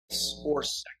or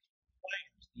sections.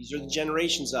 These are the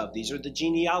generations of. These are the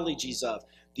genealogies of.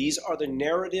 These are the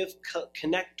narrative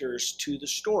connectors to the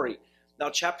story. Now,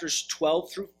 chapters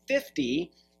 12 through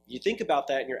 50, you think about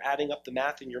that and you're adding up the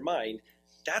math in your mind,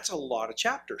 that's a lot of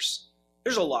chapters.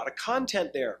 There's a lot of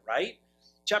content there, right?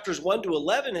 Chapters 1 to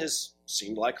 11 has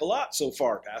seemed like a lot so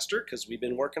far, Pastor, because we've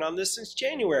been working on this since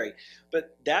January.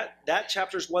 But that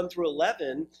chapters 1 through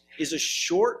 11 is a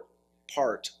short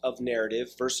part of narrative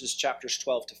versus chapters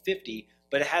 12 to 50,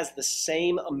 but it has the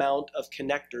same amount of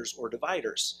connectors or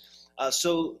dividers.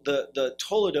 So the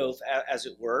Toledoth, as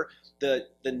it were, the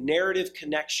narrative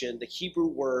connection, the Hebrew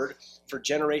word for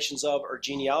generations of or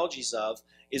genealogies of,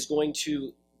 is going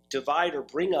to divide or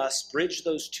bridge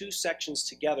those two sections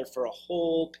together for a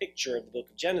whole picture of the book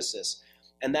of Genesis.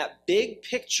 And that big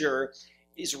picture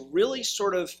is really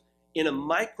sort of in a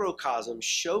microcosm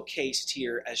showcased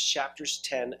here as chapters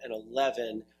 10 and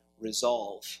 11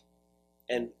 resolve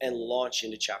and launch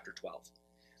into chapter 12.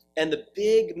 And the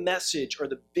big message or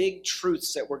the big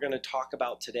truths that we're going to talk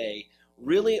about today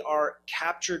really are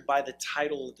captured by the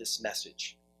title of this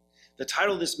message. The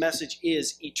title of this message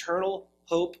is Eternal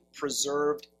Hope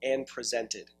Preserved and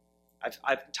Presented.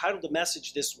 I've titled the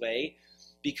message this way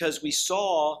because we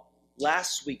saw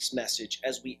last week's message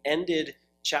as we ended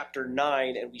chapter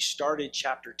 9 and we started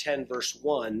chapter 10, verse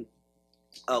 1.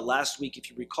 Last week, if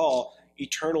you recall,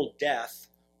 eternal death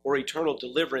or eternal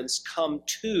deliverance come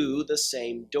to the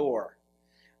same door.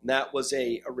 And that was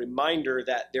a reminder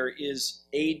that there is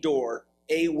a door,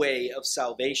 a way of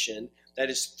salvation that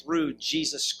is through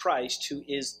Jesus Christ, who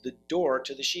is the door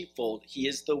to the sheepfold. He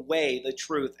is the way, the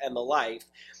truth, and the life.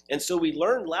 And so we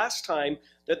learned last time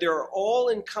that there are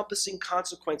all-encompassing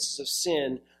consequences of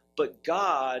sin, but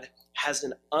God has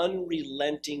an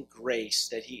unrelenting grace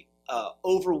that he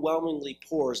overwhelmingly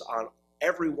pours on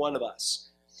every one of us.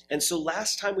 And so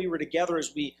last time we were together,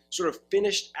 as we sort of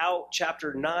finished out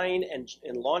chapter 9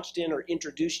 and launched in or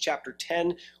introduced chapter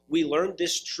 10, we learned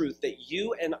this truth that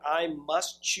you and I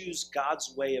must choose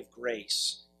God's way of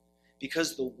grace,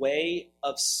 because the way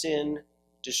of sin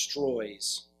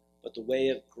destroys, but the way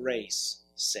of grace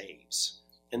saves.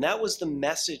 And that was the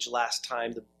message last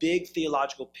time, the big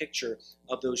theological picture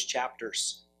of those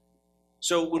chapters.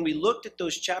 So when we looked at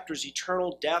those chapters,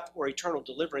 eternal death or eternal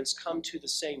deliverance come to the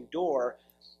same door.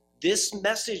 This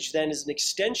message then is an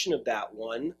extension of that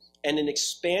one and an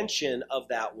expansion of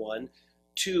that one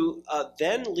to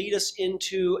then lead us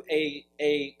into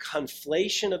a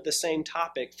conflation of the same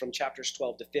topic from chapters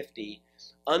 12 to 50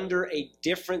 under a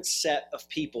different set of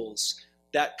peoples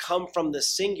that come from the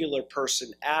singular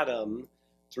person Adam,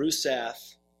 through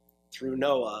Seth, through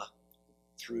Noah,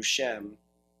 through Shem,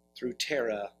 through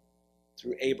Terah,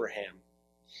 through Abraham.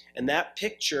 And that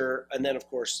picture, and then of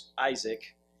course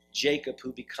Isaac, Jacob,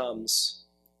 who becomes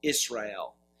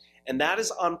Israel. And that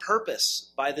is on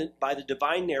purpose by the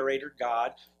divine narrator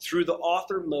God through the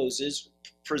author Moses,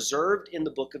 preserved in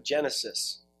the book of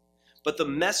Genesis. But the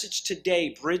message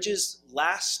today bridges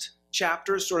last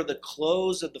chapter, sort of the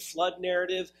close of the flood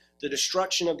narrative, the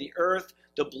destruction of the earth,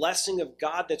 the blessing of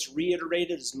God that's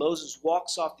reiterated as Moses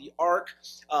walks off the ark,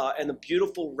 and the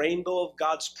beautiful rainbow of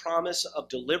God's promise of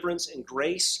deliverance and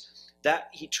grace. That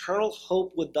eternal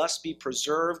hope would thus be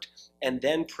preserved and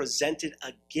then presented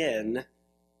again,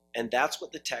 and that's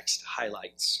what the text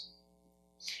highlights.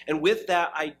 And with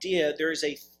that idea, there is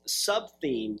a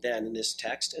sub-theme then in this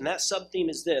text, and that sub-theme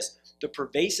is this: the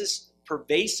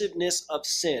pervasiveness of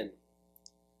sin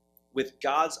with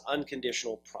God's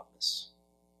unconditional promise.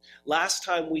 Last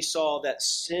time we saw that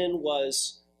sin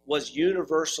was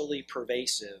universally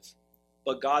pervasive,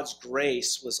 but God's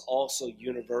grace was also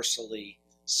universally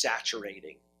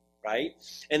saturating, right?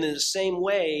 And in the same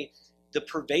way, the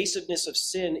pervasiveness of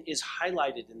sin is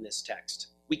highlighted in this text.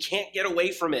 We can't get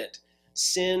away from it.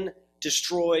 Sin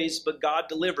destroys, but God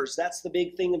delivers. That's the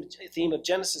big theme of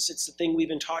Genesis. It's the thing we've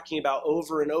been talking about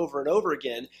over and over and over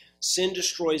again. Sin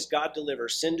destroys, God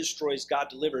delivers. Sin destroys, God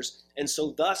delivers. And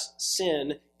so thus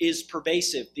sin is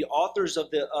pervasive. The authors of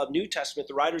the New Testament,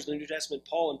 the writers of the New Testament,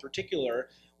 Paul in particular,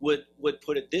 would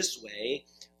put it this way: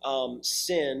 all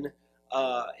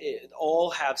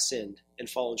have sinned and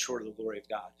fallen short of the glory of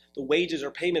God. The wages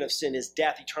or payment of sin is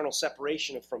death, eternal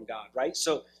separation from God, right?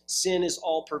 So sin is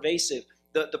all pervasive.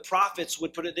 The prophets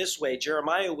would put it this way.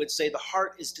 Jeremiah would say, the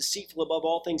heart is deceitful above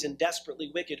all things and desperately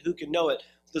wicked. Who can know it?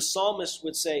 The psalmist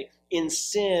would say, in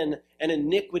sin and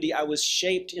iniquity I was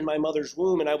shaped in my mother's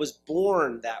womb, and I was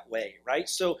born that way, right?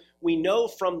 So we know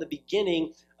from the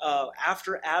beginning,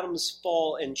 after Adam's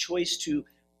fall and choice to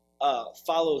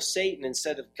follow Satan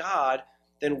instead of God,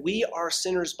 then we are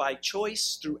sinners by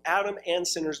choice through Adam and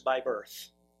sinners by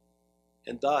birth.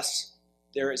 And thus,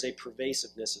 there is a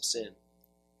pervasiveness of sin.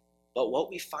 But what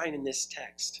we find in this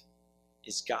text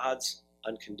is God's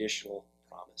unconditional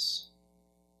promise.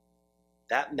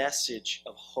 That message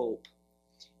of hope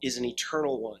is an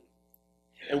eternal one.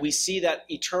 And we see that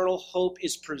eternal hope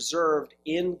is preserved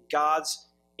in God's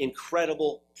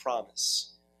incredible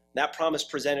promise. That promise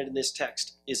presented in this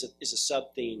text is a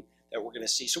sub-theme that we're going to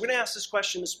see. So we're going to ask this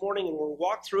question this morning, and we'll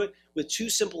walk through it with two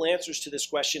simple answers to this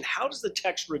question. How does the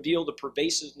text reveal the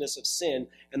pervasiveness of sin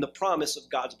and the promise of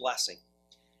God's blessing?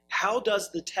 How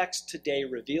does the text today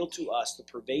reveal to us the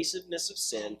pervasiveness of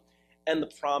sin and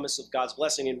the promise of God's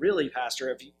blessing? And really,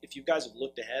 Pastor, if you guys have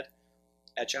looked ahead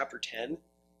at chapter 10,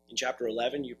 in chapter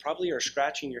 11, you probably are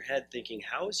scratching your head thinking,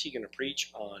 how is he going to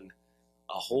preach on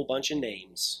a whole bunch of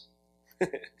names?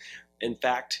 In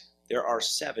fact, there are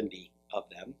 70 of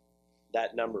them.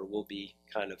 That number will be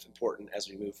kind of important as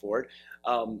we move forward.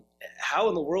 How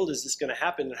in the world is this going to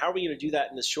happen, and how are we going to do that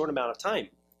in this short amount of time?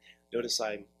 Notice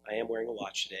I am wearing a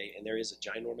watch today, and there is a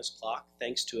ginormous clock,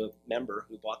 thanks to a member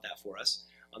who bought that for us,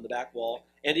 on the back wall.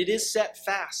 And it is set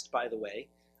fast, by the way.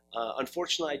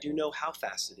 Unfortunately, I do know how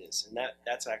fast it is, and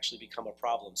that's actually become a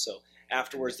problem. So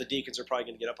afterwards, the deacons are probably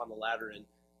going to get up on the ladder and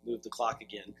move the clock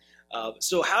again.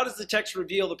 So how does the text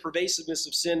reveal the pervasiveness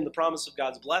of sin and the promise of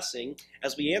God's blessing?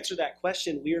 As we answer that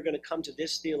question, we are going to come to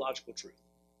this theological truth.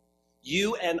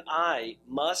 You and I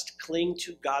must cling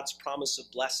to God's promise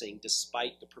of blessing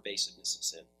despite the pervasiveness of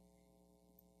sin.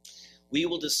 We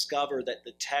will discover that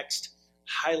the text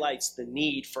highlights the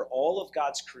need for all of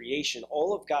God's creation,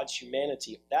 all of God's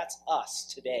humanity, that's us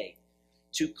today,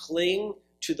 to cling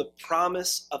to the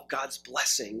promise of God's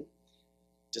blessing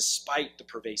despite the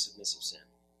pervasiveness of sin.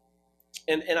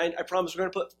 And I promise we're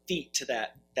going to put feet to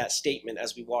that statement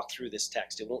as we walk through this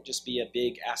text. It won't just be a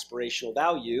big aspirational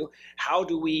value. How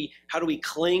do we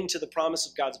cling to the promise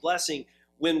of God's blessing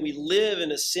when we live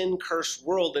in a sin-cursed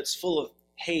world that's full of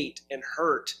hate and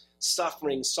hurt,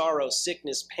 suffering, sorrow,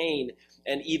 sickness, pain,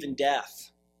 and even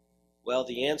death? Well,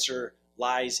 the answer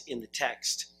lies in the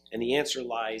text, and the answer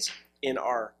lies in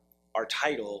our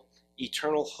title.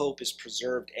 Eternal hope is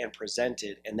preserved and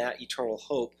presented, and that eternal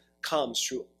hope comes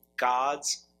through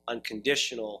God's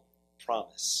unconditional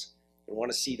promise. We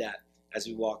want to see that as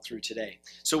we walk through today.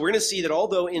 So we're going to see that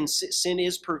although sin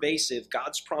is pervasive,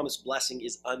 God's promised blessing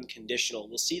is unconditional.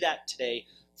 We'll see that today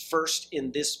first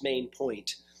in this main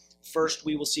point. First,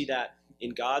 we will see that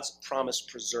in God's promise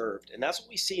preserved. And that's what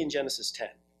we see in Genesis 10.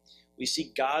 We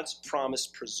see God's promise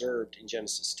preserved in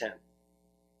Genesis 10.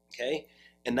 Okay?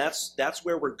 And that's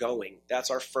where we're going.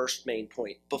 That's our first main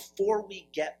point. Before we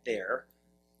get there,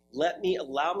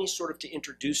 allow me sort of to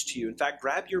introduce to you. In fact,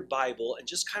 grab your Bible and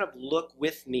just kind of look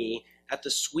with me at the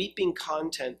sweeping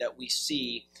content that we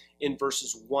see in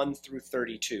verses 1 through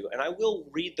 32. And I will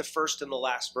read the first and the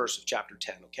last verse of chapter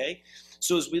 10, okay?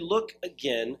 So as we look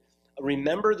again,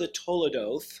 remember the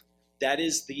Toledoth. That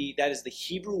is the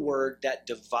Hebrew word that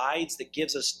divides, that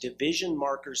gives us division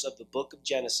markers of the book of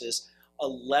Genesis,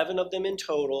 11 of them in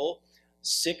total,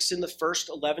 6 in the first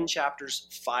 11 chapters,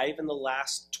 5 in the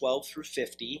last 12 through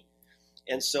 50.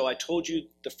 And so I told you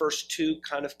the first two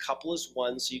kind of couple as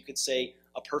one, so you could say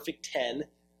a perfect 10.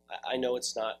 I know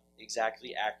it's not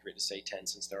exactly accurate to say 10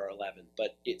 since there are 11,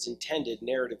 but it's intended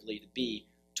narratively to be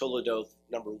Toledoth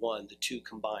number 1, the two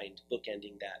combined,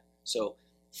 bookending that. So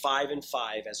 5 and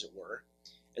 5, as it were.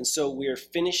 And so we're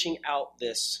finishing out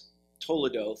this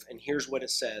Toledoth, and here's what it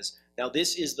says. Now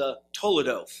this is the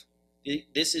Toledoth.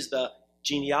 This is the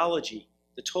genealogy,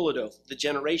 the Toledoth, the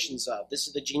generations of. This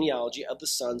is the genealogy of the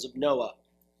sons of Noah,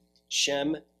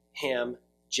 Shem, Ham,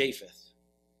 Japheth.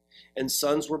 And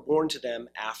sons were born to them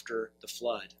after the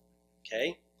flood.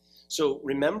 Okay? So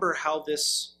remember how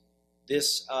this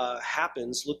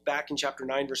happens. Look back in chapter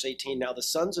 9, verse 18. Now the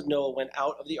sons of Noah went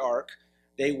out of the ark.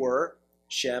 They were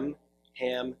Shem,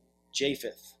 Ham,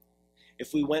 Japheth.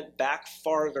 If we went back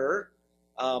farther,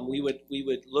 we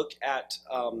would look at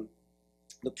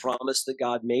the promise that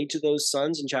God made to those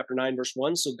sons in chapter 9, verse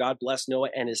 1. So God blessed Noah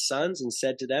and his sons and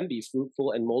said to them, be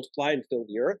fruitful and multiply and fill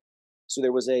the earth. So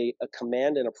there was a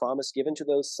command and a promise given to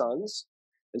those sons.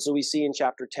 And so we see in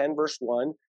chapter 10, verse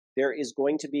 1, there is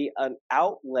going to be an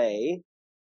outlay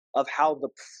of how the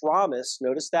promise,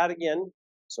 notice that again,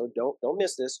 so don't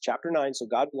miss this, chapter 9, so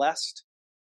God blessed,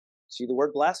 see the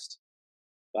word blessed?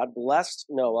 God blessed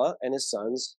Noah and his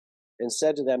sons and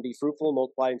said to them, be fruitful and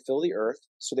multiply and fill the earth.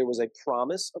 So there was a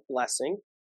promise of blessing.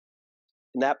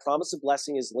 And that promise of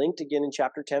blessing is linked again in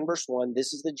chapter 10, verse 1.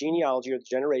 This is the genealogy or the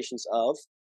generations of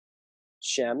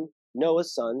Shem,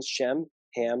 Noah's sons, Shem,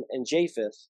 Ham, and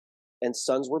Japheth. And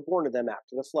sons were born to them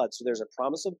after the flood. So there's a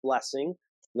promise of blessing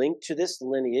linked to this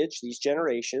lineage, these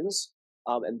generations.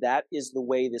 And that is the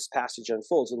way this passage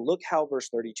unfolds. And look how verse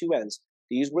 32 ends.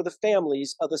 These were the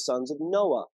families of the sons of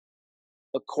Noah,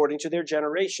 according to their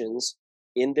generations,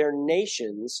 in their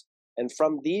nations, and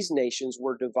from these nations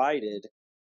were divided,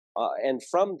 and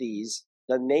from these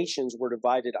the nations were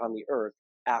divided on the earth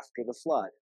after the flood.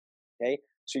 Okay,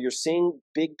 so you're seeing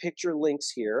big picture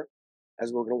links here,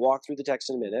 as we're going to walk through the text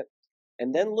in a minute,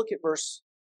 and then look at verse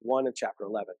 1 of chapter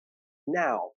 11.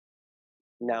 Now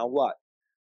what?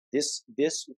 This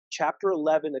chapter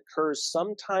 11 occurs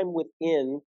sometime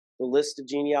within the list of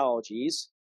genealogies.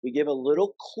 We give a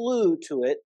little clue to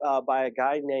it by a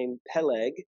guy named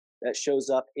Peleg that shows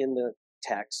up in the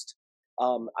text.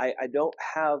 I'm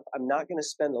not going to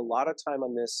spend a lot of time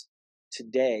on this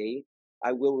today.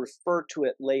 I will refer to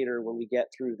it later when we get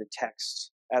through the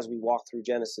text as we walk through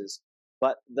Genesis.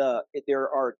 But there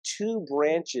are two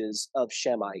branches of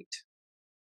Shemite.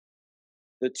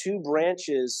 The two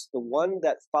branches, the one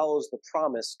that follows the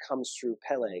promise comes through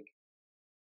Peleg,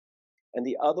 and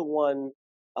the other one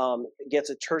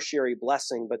gets a tertiary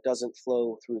blessing but doesn't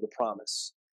flow through the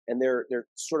promise. And they're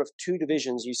sort of two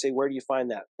divisions. You say, where do you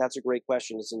find that? That's a great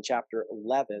question. It's in chapter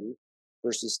 11,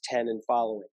 verses 10 and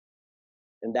following.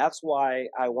 And that's why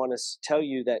I want to tell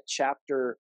you that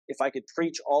if I could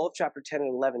preach all of chapter 10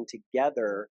 and 11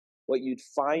 together, what you'd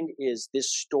find is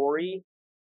this story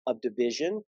of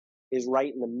division is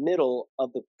right in the middle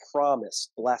of the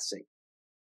promised blessing.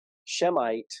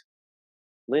 Shemite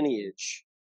lineage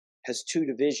has two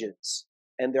divisions,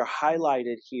 and they're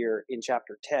highlighted here in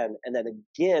chapter 10, and then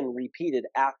again repeated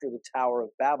after the Tower of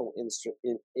Babel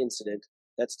incident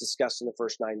that's discussed in the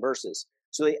first 9 verses.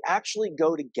 So they actually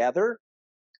go together,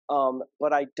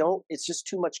 but it's just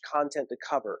too much content to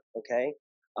cover, okay?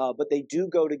 But they do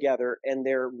go together, and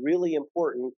they're really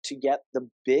important to get the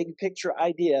big picture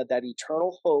idea that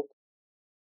eternal hope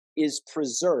is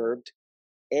preserved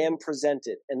and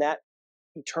presented. And that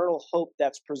eternal hope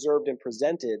that's preserved and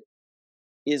presented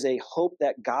is a hope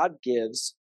that God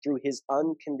gives through his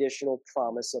unconditional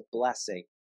promise of blessing.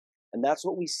 And that's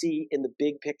what we see in the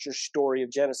big picture story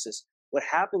of Genesis. What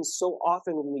happens so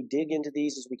often when we dig into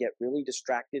these is we get really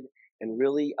distracted and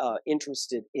really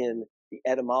interested in the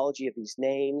etymology of these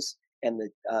names and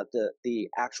the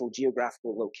actual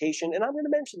geographical location. And I'm going to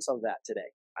mention some of that today.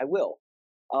 I will.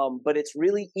 But it's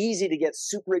really easy to get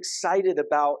super excited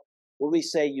about when we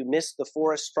say you miss the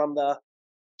forest from the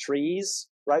trees,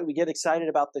 right? We get excited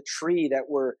about the tree that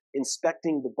we're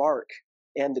inspecting the bark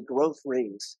and the growth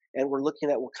rings, and we're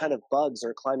looking at what kind of bugs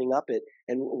are climbing up it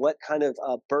and what kind of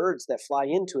birds that fly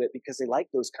into it because they like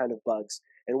those kind of bugs,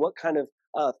 and what kind of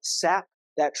sap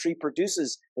that tree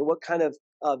produces, and what kind of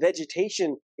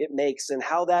vegetation it makes, and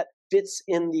how that fits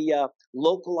in the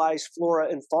localized flora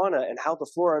and fauna, and how the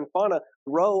flora and fauna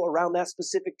grow around that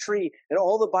specific tree, and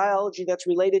all the biology that's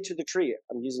related to the tree.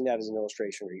 I'm using that as an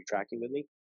illustration. Are you tracking with me?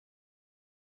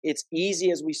 It's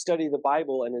easy as we study the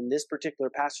Bible and in this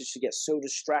particular passage to get so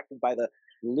distracted by the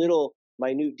little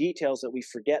minute details that we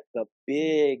forget the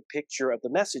big picture of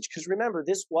the message. Because remember,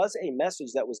 this was a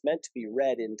message that was meant to be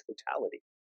read in totality.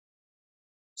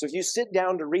 So if you sit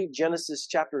down to read Genesis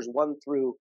chapters 1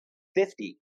 through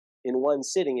 50 in one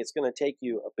sitting, it's going to take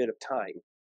you a bit of time.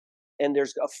 And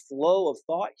there's a flow of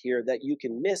thought here that you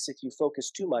can miss if you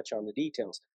focus too much on the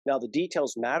details. Now, the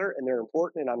details matter and they're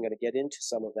important, and I'm going to get into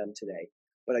some of them today.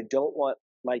 But I don't want,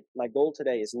 my goal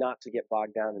today is not to get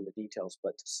bogged down in the details,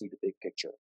 but to see the big picture.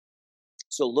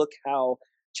 So look how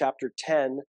chapter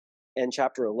 10 and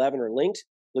chapter 11 are linked.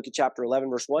 Look at chapter 11,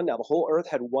 verse 1. Now the whole earth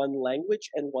had one language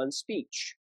and one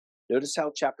speech. Notice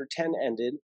how chapter 10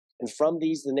 ended. And from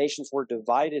these, the nations were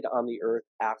divided on the earth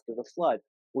after the flood.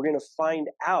 We're going to find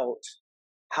out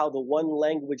how the one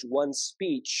language, one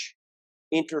speech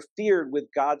interfered with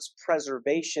God's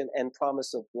preservation and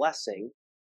promise of blessing.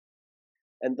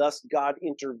 And thus God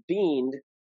intervened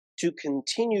to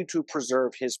continue to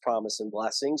preserve his promise and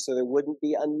blessing so there wouldn't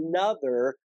be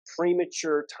another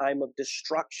premature time of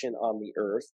destruction on the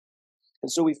earth.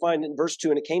 And so we find in verse 2,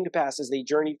 and it came to pass as they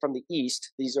journeyed from the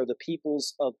east, these are the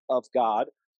peoples of God,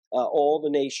 all the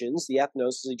nations, the ethnos,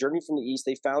 as they journeyed from the east,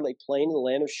 they found a plain in the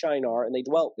land of Shinar, and they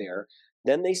dwelt there.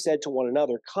 Then they said to one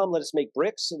another, come, let us make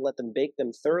bricks, and let them bake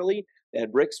them thoroughly. They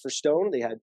had bricks for stone, they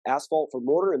had asphalt for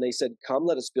mortar, and they said, come,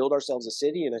 let us build ourselves a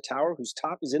city and a tower whose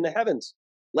top is in the heavens.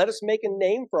 Let us make a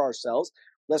name for ourselves,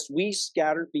 lest we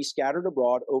be scattered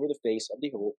abroad over the face of the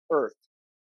whole earth.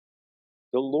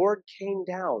 The Lord came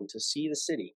down to see the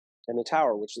city and the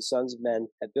tower which the sons of men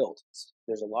had built.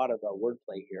 There's a lot of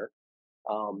wordplay here.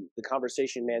 The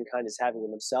conversation mankind is having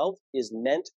with themselves is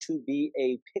meant to be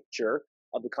a picture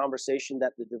of the conversation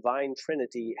that the divine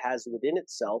Trinity has within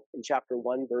itself in chapter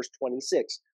 1, verse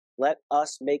 26. let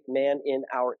us make man in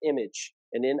our image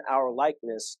and in our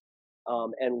likeness.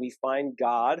 And we find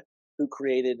God who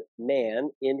created man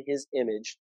in his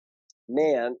image.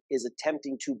 Man is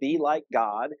attempting to be like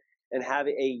God and have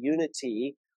a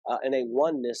unity and a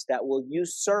oneness that will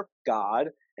usurp God.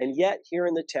 And yet, here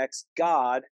in the text,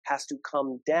 God has to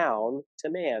come down to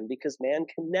man because man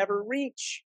can never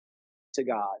reach to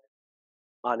God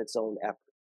on its own effort.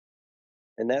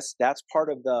 And that's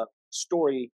part of the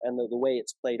story and the way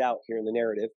it's played out here in the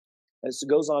narrative. As it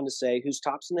goes on to say, whose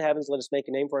tops in the heavens let us make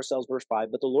a name for ourselves, verse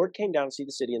 5. But the Lord came down to see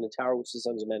the city and the tower which the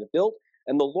sons of men have built.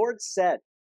 And the Lord said,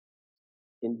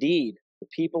 indeed, the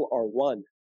people are one.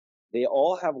 They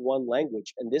all have one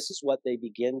language, and this is what they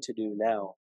begin to do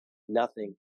now.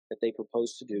 Nothing that they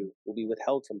propose to do will be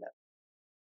withheld from them.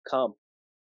 Come,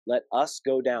 let us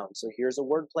go down. So here's a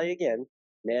wordplay again.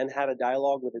 Man had a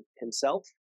dialogue with himself.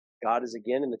 God is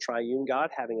again in the triune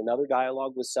God having another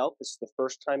dialogue with self. This is the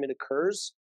first time it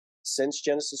occurs since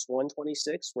Genesis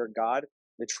 1:26, where God,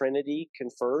 the Trinity,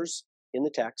 confers in the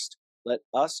text, let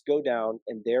us go down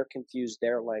and there confuse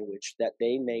their language, that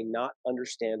they may not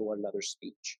understand one another's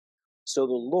speech. So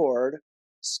the Lord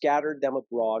scattered them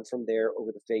abroad from there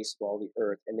over the face of all the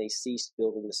earth, and they ceased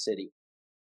building the city.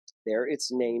 There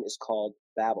its name is called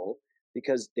Babel,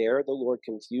 because there the Lord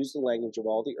confused the language of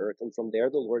all the earth, and from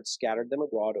there the Lord scattered them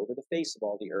abroad over the face of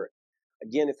all the earth.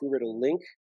 Again, if we were to link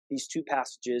these two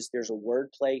passages, there's a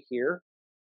word play here,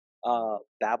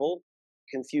 Babel,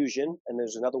 confusion, and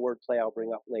there's another word play I'll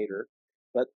bring up later.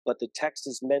 But the text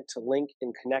is meant to link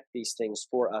and connect these things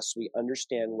for us so we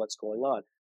understand what's going on.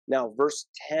 Now, verse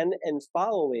 10 and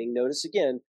following, notice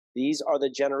again, these are the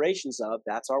generations of,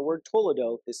 that's our word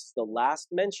Toledo. This is the last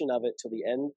mention of it till the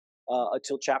end,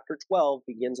 until chapter 12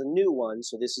 begins a new one.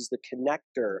 So this is the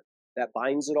connector that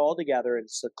binds it all together.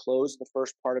 It's the close of the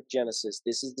first part of Genesis.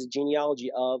 This is the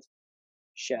genealogy of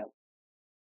Shem.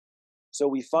 So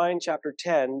we find chapter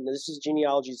 10, this is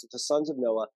genealogies of the sons of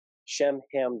Noah, Shem,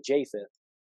 Ham, Japheth.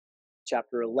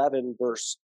 Chapter 11,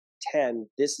 verse 10,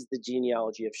 this is the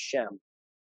genealogy of Shem.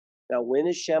 Now, when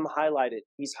is Shem highlighted?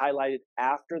 He's highlighted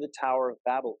after the Tower of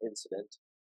Babel incident.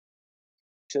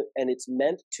 And it's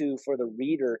meant for the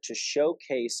reader to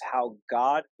showcase how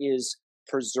God is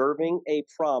preserving a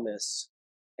promise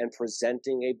and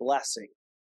presenting a blessing.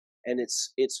 And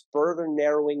it's further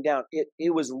narrowing down.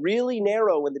 It was really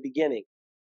narrow in the beginning.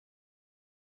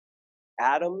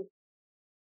 Adam,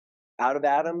 out of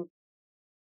Adam,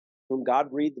 whom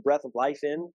God breathed the breath of life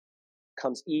in,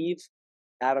 comes Eve.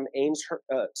 Adam names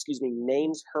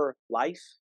her life.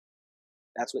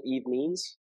 That's what Eve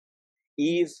means.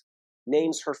 Eve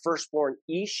names her firstborn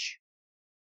Ish,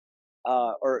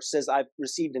 or says, I've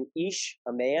received an Ish,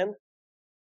 a man.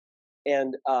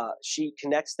 And she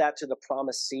connects that to the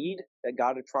promised seed that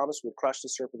God had promised would crush the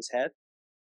serpent's head.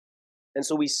 And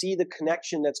so we see the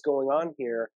connection that's going on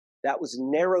here that was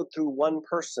narrowed through one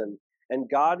person. And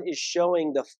God is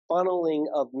showing the funneling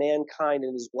of mankind,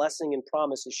 and his blessing and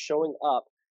promise is showing up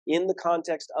in the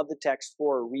context of the text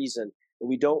for a reason. And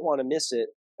we don't want to miss it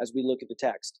as we look at the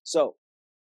text. So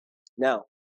now,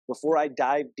 before I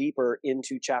dive deeper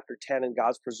into chapter 10 and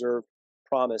God's preserved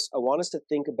promise, I want us to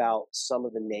think about some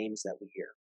of the names that we hear.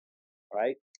 All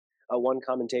right? One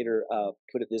commentator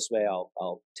put it this way.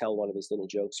 I'll tell one of his little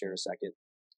jokes here in a second.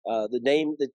 The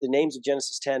names of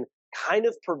Genesis 10 kind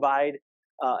of provide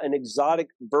an exotic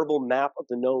verbal map of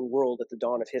the known world at the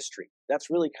dawn of history. That's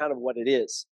really kind of what it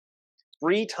is.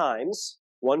 3 times,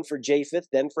 one for Japheth,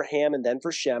 then for Ham, and then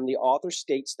for Shem, the author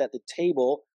states that the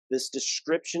table, this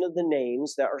description of the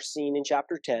names that are seen in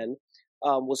chapter 10,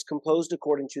 was composed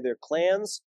according to their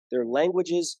clans, their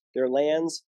languages, their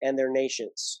lands, and their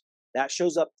nations. That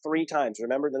shows up 3 times.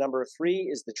 Remember, the number of 3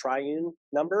 is the triune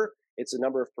number. It's a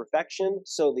number of perfection.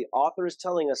 So the author is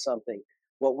telling us something.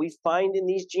 What we find in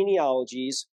these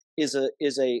genealogies is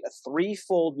a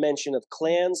threefold mention of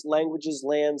clans, languages,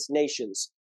 lands,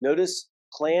 nations. Notice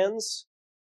clans,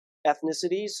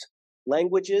 ethnicities,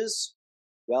 languages.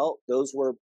 Well, those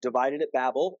were divided at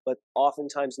Babel, but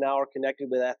oftentimes now are connected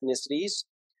with ethnicities.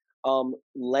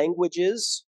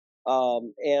 Languages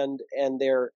and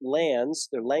their lands,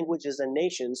 their languages and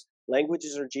nations.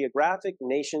 Languages are geographic,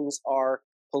 nations are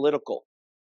political.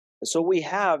 And so what we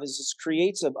have is this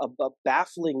creates a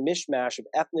baffling mishmash of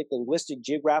ethnic, linguistic,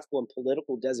 geographical, and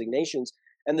political designations.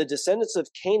 And the descendants of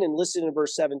Canaan listed in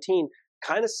verse 17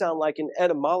 kind of sound like an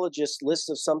etymologist list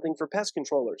of something for pest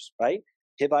controllers, right?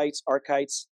 Hivites,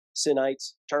 Archites,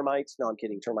 Sinites, termites. No, I'm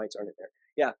kidding. Termites aren't in there.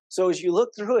 Yeah. So as you look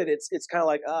through it, it's kind of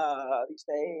like, these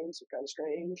names are kind of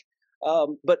strange.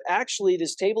 But actually,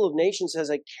 this table of nations has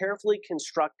a carefully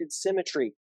constructed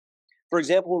symmetry. For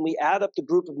example, when we add up the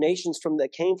group of nations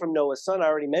that came from Noah's son, I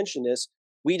already mentioned this,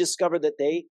 we discover that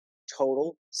they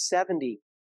total 70.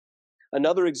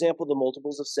 Another example, the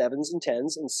multiples of 7s and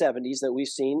 10s and 70s that we've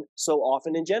seen so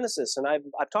often in Genesis. And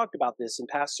I've talked about this in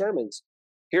past sermons.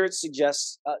 Here it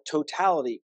suggests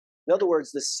totality. In other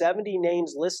words, the 70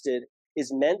 names listed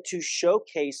is meant to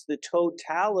showcase the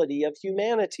totality of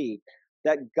humanity,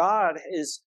 that God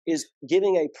is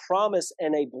giving a promise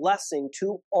and a blessing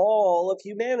to all of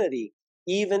humanity,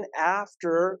 even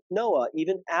after Noah,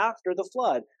 even after the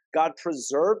flood. God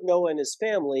preserved Noah and his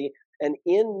family, and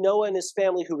in Noah and his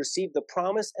family who received the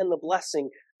promise and the blessing,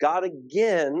 God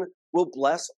again will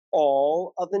bless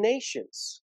all of the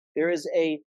nations. There is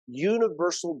a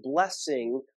universal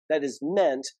blessing that is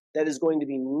meant, that is going to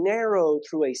be narrowed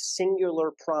through a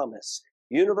singular promise.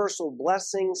 Universal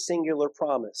blessing, singular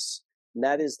promise. And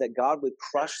that is that God would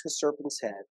crush the serpent's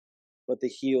head, but the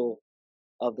heel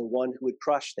of the one who would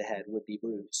crush the head would be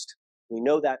bruised. We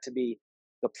know that to be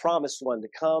the promised one to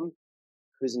come,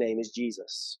 whose name is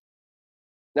Jesus.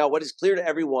 Now, what is clear to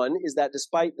everyone is that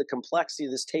despite the complexity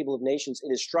of this table of nations,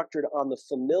 it is structured on the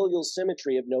familial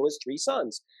symmetry of Noah's 3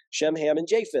 sons, Shem, Ham, and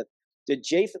Japheth. The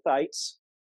Japhethites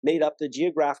made up the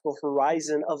geographical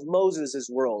horizon of Moses'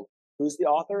 world. Who's the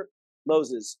author?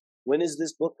 Moses. When is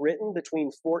this book written?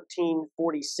 Between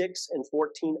 1446 and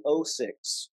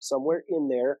 1406. Somewhere in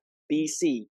there,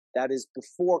 BC. That is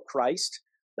before Christ,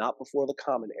 not before the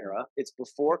Common Era. It's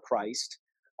before Christ.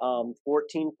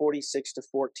 1446 to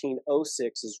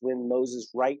 1406 is when Moses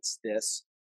writes this.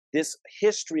 This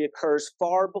history occurs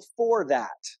far before that,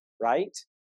 right?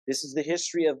 This is the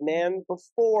history of man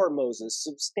before Moses,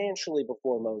 substantially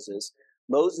before Moses.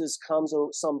 Moses comes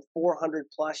some 400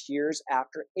 plus years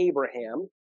after Abraham,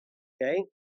 okay?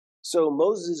 So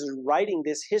Moses is writing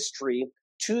this history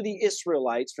to the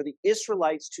Israelites, for the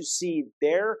Israelites to see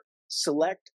their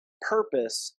select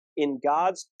purpose in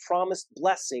God's promised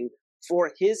blessing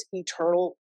for his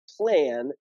eternal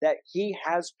plan that he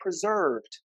has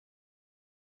preserved.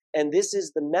 And this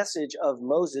is the message of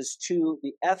Moses to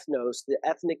the ethnos, the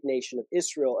ethnic nation of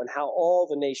Israel, and how all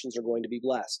the nations are going to be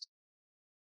blessed.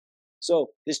 So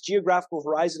this geographical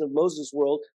horizon of Moses'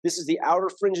 world, this is the outer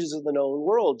fringes of the known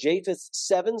world. Japheth's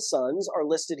 7 sons are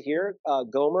listed here,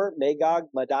 Gomer, Magog,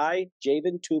 Madai,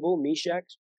 Javan, Tubal, Meshech,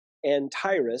 and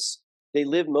Tyrus. They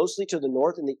lived mostly to the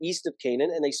north and the east of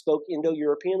Canaan, and they spoke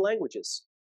Indo-European languages.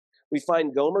 We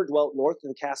find Gomer dwelt north of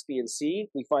the Caspian Sea.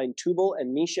 We find Tubal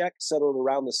and Meshech settled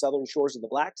around the southern shores of the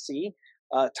Black Sea.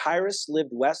 Tyrus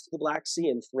lived west of the Black Sea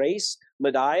in Thrace.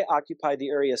 Madai occupied the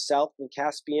area south of the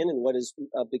Caspian in what has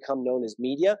become known as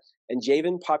Media. And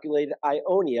Javan populated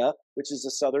Ionia, which is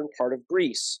the southern part of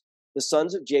Greece. The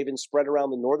sons of Javan spread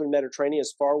around the northern Mediterranean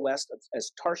as far west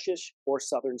as Tarshish or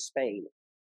southern Spain.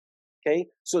 Okay,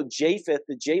 so Japheth,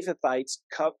 the Japhethites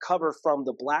cover from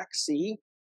the Black Sea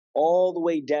all the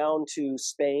way down to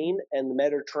Spain and the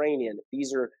Mediterranean.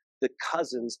 These are the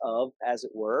cousins of, as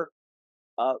it were,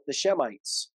 the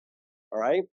Shemites. All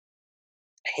right.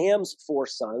 Ham's 4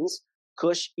 sons,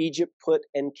 Cush, Egypt, Put,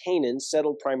 and Canaan,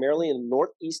 settled primarily in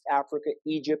northeast Africa,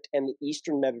 Egypt, and the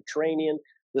eastern Mediterranean,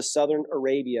 the southern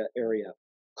Arabia area.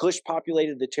 Cush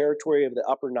populated the territory of the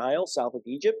Upper Nile, south of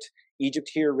Egypt. Egypt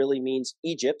here really means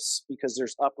Egypts, because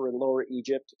there's Upper and Lower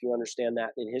Egypt, if you understand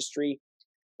that in history.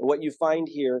 And what you find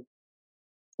here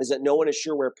is that no one is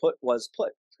sure where Put was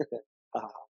put.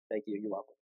 Thank you. You're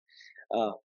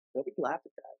welcome. Nobody laughed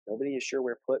at that. Nobody is sure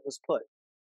where Put was put.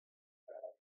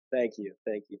 Thank you,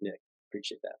 Nick.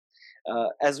 Appreciate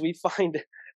that. As we find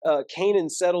Canaan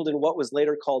settled in what was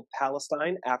later called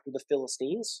Palestine after the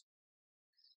Philistines.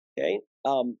 Okay,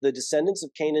 the descendants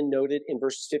of Canaan noted in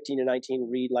verses 15 and 19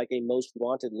 read like a most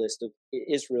wanted list of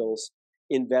Israel's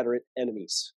inveterate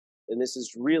enemies. And this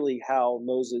is really how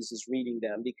Moses is reading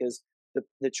them, because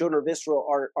the children of Israel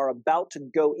are about to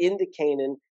go into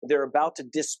Canaan. They're about to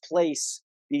displace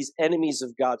these enemies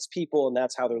of God's people, and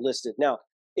that's how they're listed. Now,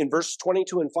 in verse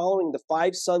 22 and following, the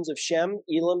 5 sons of Shem,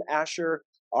 Elam, Asher,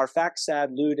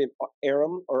 Arphaxad, Lud, and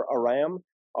Aram, or Aram,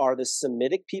 are the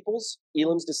Semitic peoples.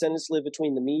 Elam's descendants live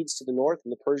between the Medes to the north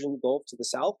and the Persian Gulf to the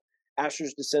south.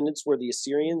 Asher's descendants were the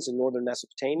Assyrians in northern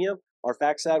Mesopotamia.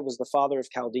 Arphaxad was the father of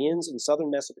Chaldeans in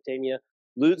southern Mesopotamia.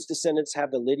 Lud's descendants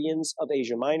have the Lydians of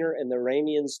Asia Minor, and the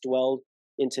Arameans dwelled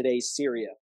in today's Syria.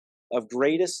 Of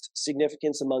greatest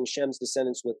significance among Shem's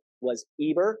descendants was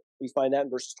Eber. We find that in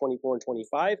verses 24 and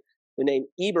 25. The name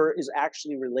Eber is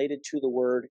actually related to the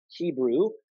word Hebrew,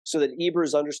 so that Eber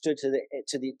is understood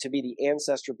to be the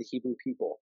ancestor of the Hebrew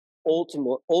people.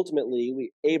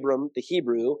 Ultimately, Abram, the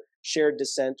Hebrew, shared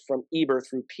descent from Eber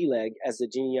through Peleg, as the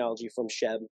genealogy from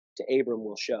Shem to Abram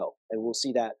will show. And we'll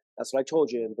see that That's what I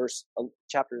told you in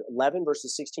chapter 11,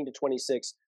 verses 16 to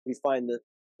 26. We find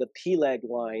the Peleg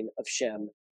line of Shem,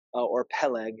 or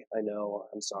Peleg. I know,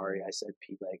 I'm sorry, I said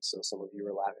Peleg, so some of you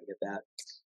are laughing at that.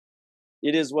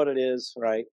 It is what it is,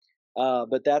 right?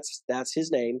 But that's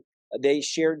his name. They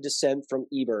shared descent from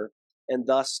Eber, and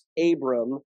thus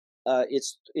Abram.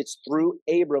 It's through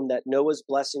Abram that Noah's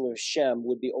blessing of Shem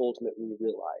would be ultimately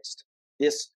realized.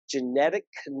 This genetic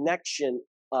connection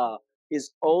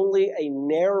is only a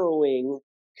narrowing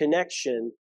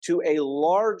connection to a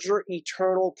larger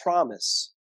eternal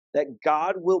promise that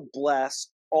God will bless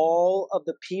all of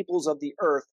the peoples of the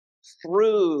earth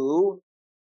through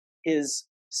his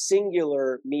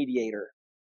singular mediator,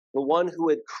 the one who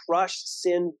had crushed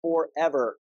sin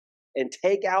forever and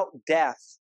take out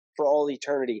death for all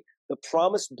eternity. The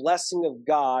promised blessing of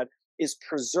God is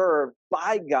preserved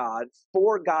by God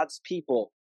for God's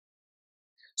people.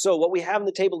 So what we have in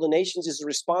the Table of the Nations is a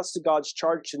response to God's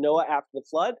charge to Noah after the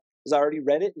flood. As I already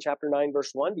read it in chapter 9,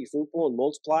 verse 1, be fruitful and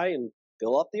multiply and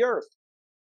fill up the earth.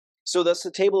 So thus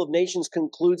the Table of Nations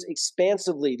concludes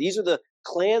expansively. These are the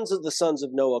clans of the sons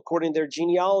of Noah, according to their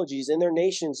genealogies and their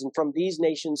nations. And from these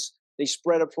nations, they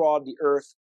spread abroad the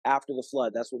earth after the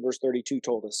flood. That's what verse 32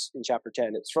 told us in chapter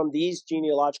 10. It's from these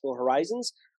genealogical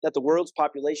horizons that the world's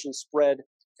population spread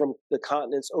from the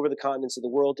continents, over the continents of the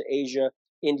world to Asia,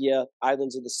 India,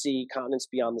 islands of the sea, continents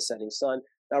beyond the setting sun.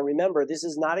 Now remember, this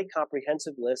is not a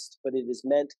comprehensive list, but it is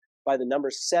meant by the number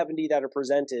 70 that are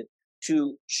presented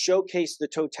to showcase the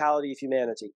totality of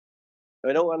humanity. Now,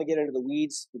 I don't want to get into the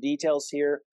weeds, the details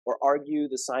here, or argue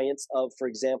the science of, for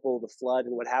example, the flood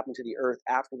and what happened to the earth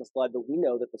after the flood, but we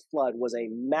know that the flood was a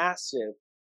massive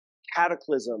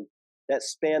cataclysm that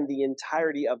spanned the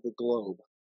entirety of the globe.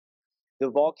 The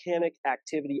volcanic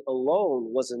activity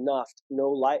alone was enough,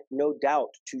 no doubt,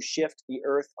 to shift the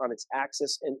earth on its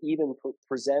axis and even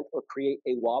present or create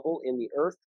a wobble in the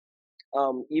earth.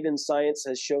 Even science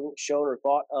has shown or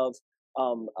thought of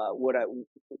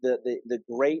the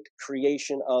great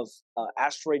creation of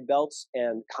asteroid belts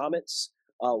and comets,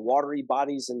 watery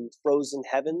bodies and frozen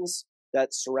heavens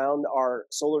that surround our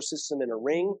solar system in a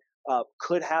ring,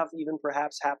 could have even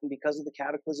perhaps happened because of the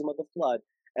cataclysm of the flood,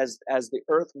 as the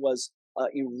earth was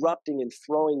erupting and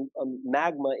throwing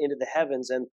magma into the heavens,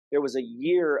 and there was a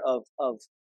year of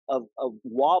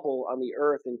wobble on the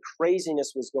earth, and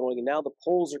craziness was going, and now the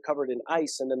poles are covered in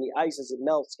ice, and then the ice as it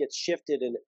melts gets shifted,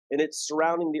 and it's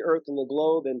surrounding the earth and the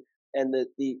globe, and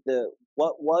the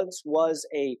what once was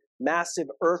a massive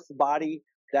earth body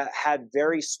that had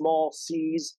very small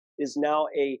seas is now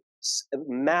a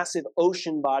massive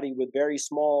ocean body with very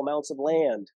small amounts of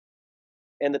land.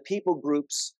 And the people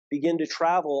groups begin to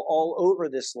travel all over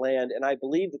this land, and I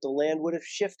believe that the land would have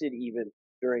shifted even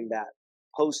during that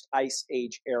post-Ice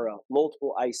Age era,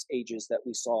 multiple ice ages that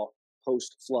we saw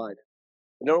post-flood.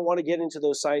 I don't want to get into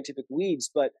those scientific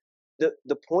weeds, but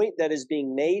the point that is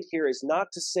being made here is not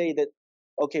to say that,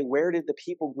 okay, where did the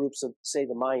people groups of, say,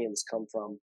 the Mayans come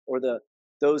from, or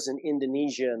those in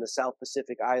Indonesia and the South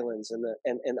Pacific Islands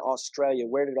and Australia,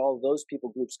 where did all of those people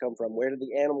groups come from? Where did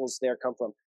the animals there come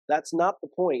from? That's not the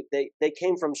point. They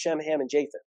came from Shem, Ham, and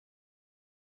Japheth.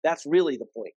 That's really the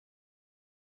point.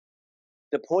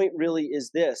 The point really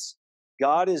is this.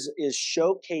 God is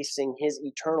showcasing his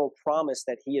eternal promise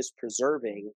that he is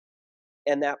preserving,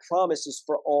 and that promise is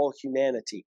for all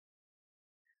humanity.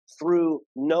 Through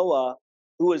Noah,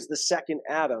 who is the second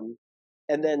Adam,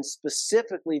 and then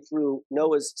specifically through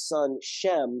Noah's son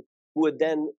Shem, who would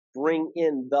then bring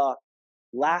in the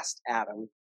last Adam,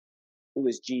 who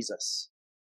is Jesus.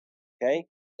 Okay?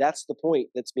 That's the point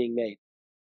that's being made.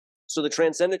 So the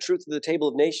transcendent truth of the Table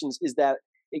of Nations is that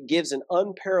it gives an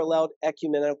unparalleled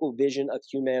ecumenical vision of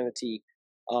humanity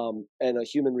and a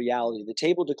human reality. The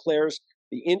table declares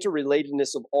the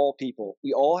interrelatedness of all people.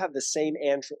 We all have the same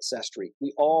ancestry.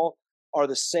 We all are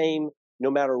the same,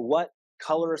 no matter what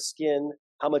color of skin,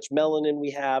 how much melanin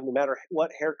we have, no matter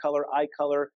what hair color, eye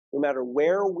color, no matter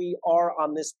where we are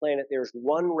on this planet, there's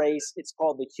one race. It's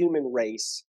called the human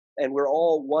race. And we're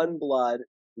all one blood,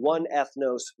 one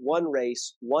ethnos, one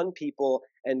race, one people,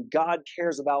 and God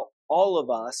cares about all of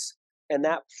us, and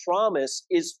that promise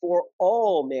is for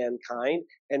all mankind,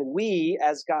 and we,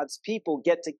 as God's people,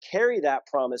 get to carry that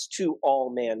promise to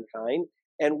all mankind,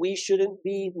 and we shouldn't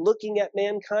be looking at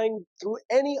mankind through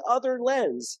any other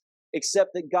lens,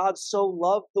 except that God so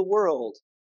loved the world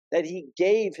that he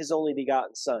gave his only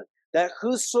begotten Son, that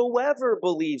whosoever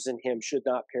believes in him should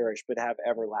not perish, but have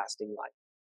everlasting life.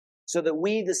 So that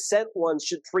we, the sent ones,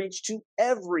 should preach to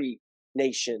every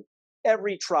nation,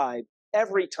 every tribe,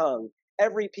 every tongue,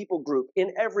 every people group,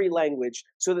 in every language,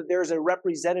 so that there's a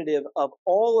representative of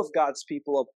all of God's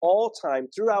people of all time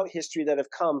throughout history that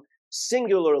have come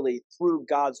singularly through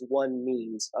God's one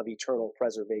means of eternal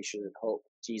preservation and hope,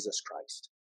 Jesus Christ.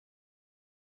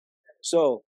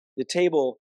 So the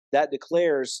table that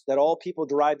declares that all people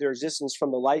derive their existence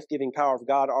from the life-giving power of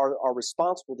God are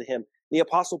responsible to him. The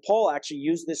Apostle Paul actually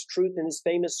used this truth in his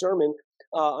famous sermon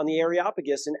on the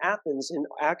Areopagus in Athens in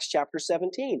Acts chapter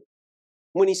 17.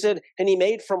 When he said, and he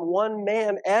made from one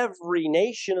man every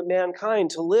nation of mankind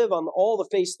to live on all the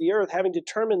face of the earth, having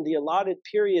determined the allotted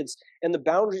periods and the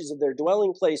boundaries of their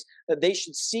dwelling place, that they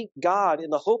should seek God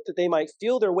in the hope that they might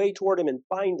feel their way toward him and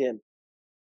find him.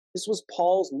 This was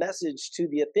Paul's message to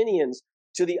the Athenians,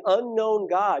 to the unknown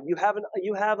God. You have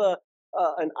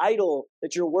an idol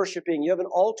that you're worshiping. You have an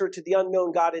altar to the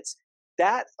unknown God. It's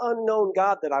that unknown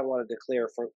God that I want to declare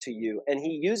to you. And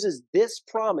he uses this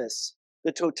promise,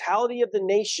 the totality of the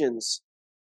nations.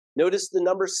 Notice the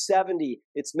number 70.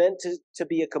 It's meant to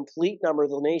be a complete number of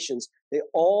the nations. They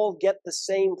all get the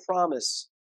same promise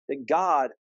that God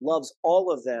loves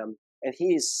all of them, and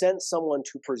he has sent someone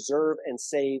to preserve and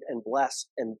save and bless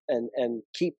and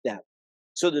keep them.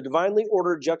 So the divinely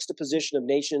ordered juxtaposition of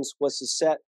nations was to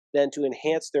set then to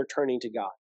enhance their turning to God.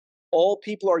 All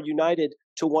people are united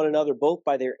to one another, both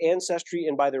by their ancestry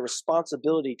and by their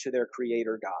responsibility to their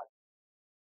Creator God.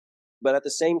 But at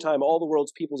the same time, all the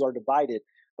world's peoples are divided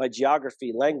by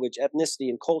geography, language, ethnicity,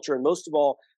 and culture, and most of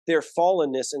all, their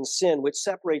fallenness and sin, which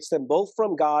separates them both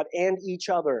from God and each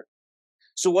other.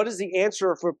 So what is the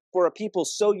answer for a people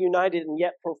so united and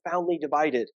yet profoundly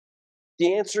divided?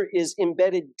 The answer is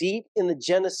embedded deep in the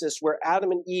Genesis, where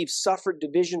Adam and Eve suffered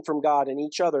division from God and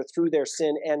each other through their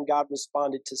sin, and God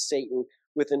responded to Satan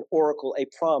with an oracle, a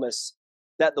promise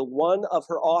that the one of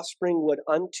her offspring would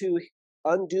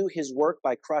undo his work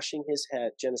by crushing his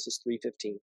head, Genesis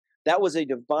 3:15. That was a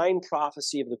divine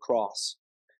prophecy of the cross,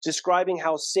 describing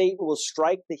how Satan will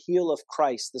strike the heel of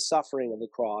Christ, the suffering of the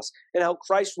cross, and how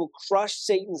Christ will crush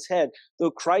Satan's head,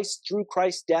 through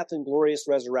Christ's death and glorious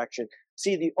resurrection.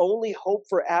 See, the only hope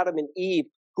for Adam and Eve,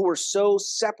 who were so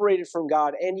separated from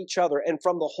God and each other and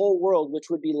from the whole world, which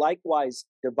would be likewise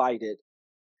divided,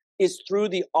 is through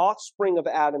the offspring of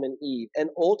Adam and Eve,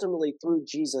 and ultimately through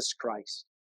Jesus Christ.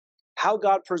 How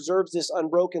God preserves this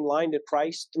unbroken line to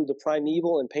Christ through the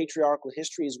primeval and patriarchal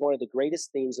history is one of the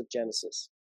greatest themes of Genesis,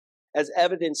 as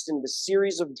evidenced in the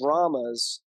series of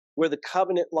dramas where the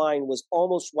covenant line was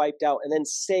almost wiped out and then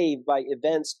saved by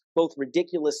events both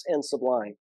ridiculous and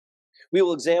sublime. We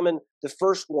will examine the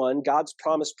first one, God's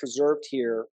promise preserved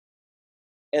here,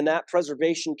 and that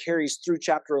preservation carries through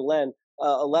chapter 11,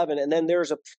 and then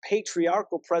there's a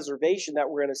patriarchal preservation that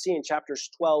we're going to see in chapters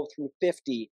 12 through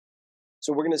 50.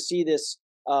 So we're going to see this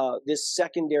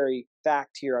secondary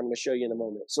fact here I'm going to show you in a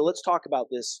moment. So let's talk about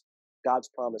this, God's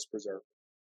promise preserved.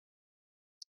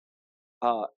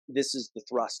 This is the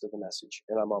thrust of the message,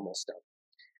 and I'm almost done.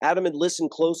 Adam had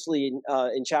listened closely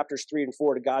in chapters 3 and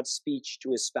 4 to God's speech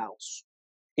to his spouse.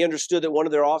 He understood that one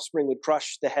of their offspring would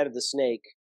crush the head of the snake.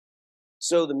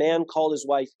 So the man called his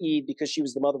wife Eve because she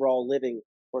was the mother of all living.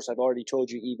 Of course, I've already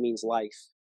told you Eve means life.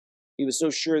 He was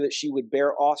so sure that she would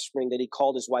bear offspring that he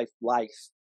called his wife Life.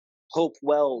 Hope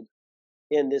welled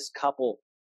in this couple.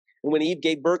 And when Eve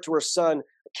gave birth to her son,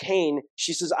 Cain,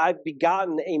 she says, I've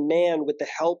begotten a man with the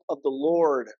help of the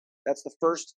Lord. That's the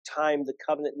first time the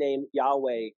covenant name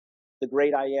Yahweh, the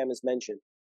great I am, is mentioned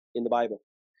in the Bible.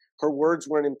 Her words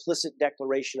were an implicit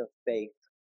declaration of faith.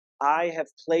 I have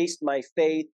placed my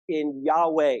faith in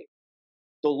Yahweh,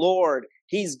 the Lord.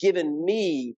 He's given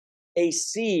me a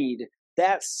seed.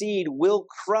 That seed will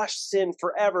crush sin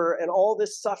forever, and all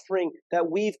this suffering that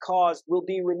we've caused will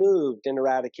be removed and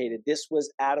eradicated. This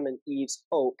was Adam and Eve's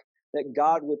hope, that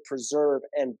God would preserve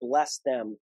and bless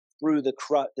them through the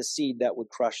seed that would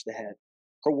crush the head.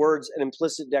 Her words, an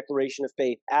implicit declaration of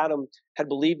faith. Adam had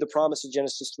believed the promise of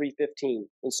Genesis 3:15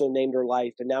 and so named her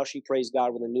Life, and now she praised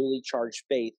God with a newly charged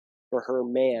faith for her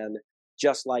man,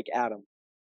 just like Adam.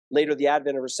 Later, the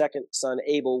advent of her second son,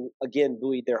 Abel, again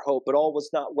buoyed their hope, but all was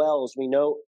not well, as we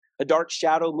know. A dark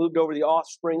shadow moved over the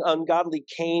offspring. Ungodly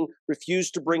Cain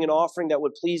refused to bring an offering that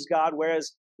would please God,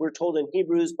 whereas we're told in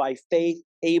Hebrews, by faith,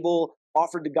 Abel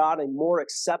offered to God a more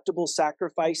acceptable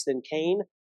sacrifice than Cain.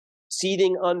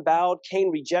 Seething unbowed, Cain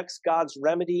rejects God's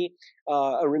remedy,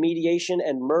 a remediation,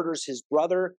 and murders his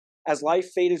brother. As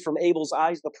life faded from Abel's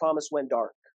eyes, the promise went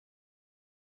dark.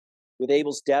 With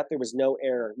Abel's death, there was no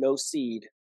heir, no seed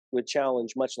would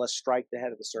challenge, much less strike the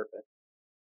head of the serpent.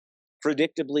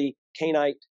 Predictably,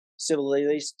 Canaanite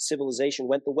civilization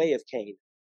went the way of Cain,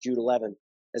 Jude 11,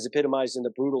 as epitomized in the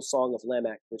brutal song of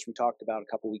Lamech, which we talked about a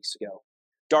couple weeks ago.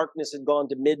 Darkness had gone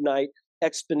to midnight.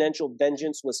 Exponential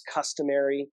vengeance was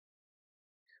customary.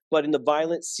 But in the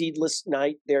violent, seedless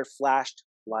night, there flashed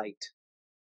light.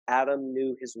 Adam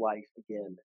knew his wife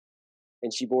again,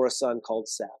 and she bore a son called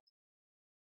Seth.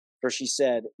 For she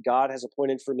said, God has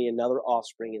appointed for me another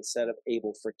offspring instead of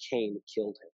Abel, for Cain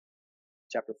killed him.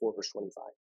 Chapter 4, verse 25.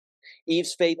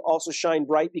 Eve's faith also shined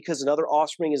bright because another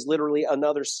offspring is literally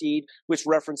another seed, which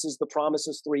references the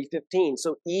promises 3:15.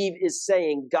 So Eve is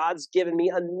saying, God's given me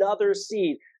another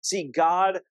seed. See,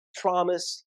 God's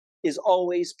promise is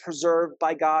always preserved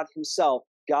by God himself.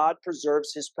 God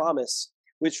preserves his promise,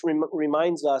 which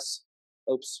reminds us,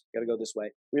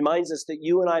 reminds us that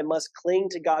you and I must cling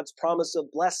to God's promise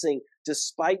of blessing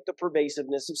despite the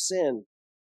pervasiveness of sin.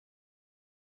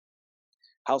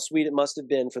 How sweet it must have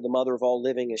been for the mother of all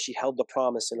living as she held the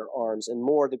promise in her arms. And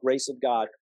more, the grace of God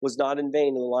was not in vain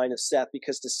in the line of Seth,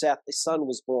 because to Seth a son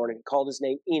was born, and he called his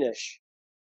name Enosh.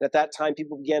 And at that time,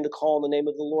 people began to call on the name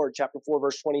of the Lord. Chapter 4,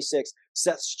 verse 26.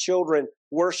 Seth's children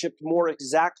worshipped more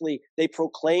exactly. They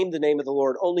proclaimed the name of the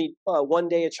Lord. Only one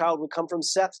day a child would come from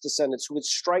Seth's descendants who would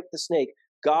strike the snake.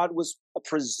 God was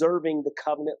preserving the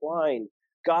covenant line.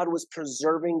 God was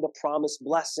preserving the promised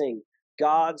blessing.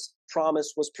 God's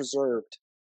promise was preserved.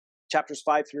 Chapters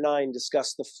 5 through 9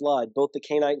 discuss the flood. Both the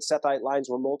Cainite and Sethite lines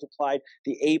were multiplied.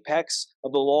 The apex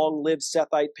of the long-lived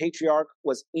Sethite patriarch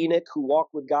was Enoch, who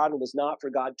walked with God and was not, for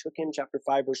God took him. Chapter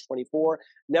 5, verse 24.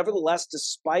 Nevertheless,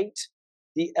 despite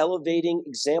the elevating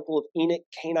example of Enoch,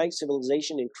 Cainite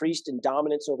civilization increased in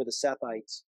dominance over the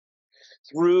Sethites.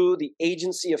 Through the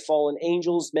agency of fallen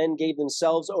angels, men gave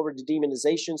themselves over to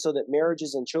demonization so that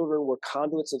marriages and children were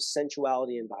conduits of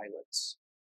sensuality and violence.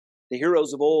 The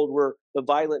heroes of old were the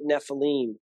violent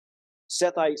Nephilim.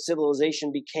 Sethite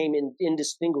civilization became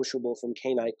indistinguishable from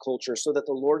Cainite culture, so that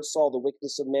the Lord saw the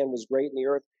wickedness of man was great in the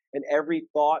earth, and every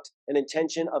thought and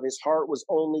intention of his heart was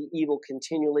only evil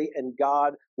continually, and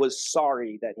God was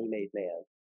sorry that he made man.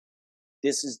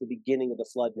 This is the beginning of the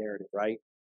flood narrative, right?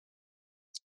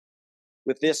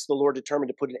 With this, the Lord determined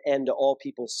to put an end to all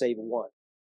people save one.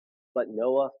 But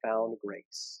Noah found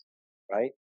grace,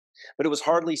 right? But it was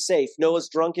hardly safe. Noah's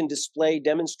drunken display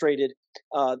demonstrated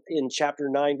in chapter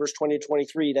 9, verse 20 to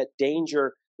 23, that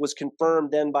danger was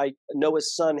confirmed then by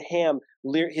Noah's son Ham,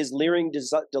 his leering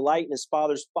delight in his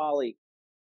father's folly,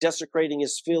 desecrating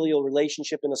his filial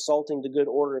relationship and assaulting the good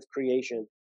order of creation.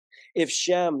 If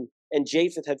Shem and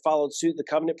Japheth had followed suit, the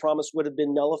covenant promise would have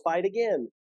been nullified again.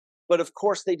 But of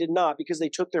course they did not, because they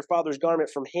took their father's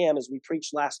garment from Ham, as we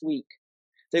preached last week.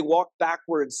 They walked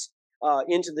backwards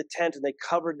into the tent, and they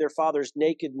covered their father's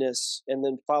nakedness and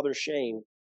then father's shame.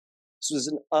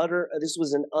 This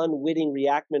was an unwitting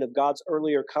reenactment of God's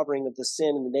earlier covering of the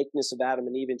sin and the nakedness of Adam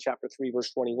and Eve in chapter 3,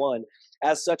 verse 21.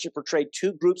 As such, it portrayed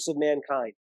two groups of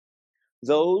mankind.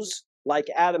 Those, like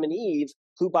Adam and Eve,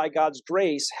 who by God's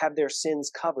grace have their sins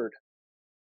covered.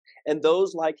 And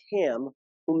those, like Ham,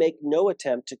 who make no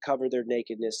attempt to cover their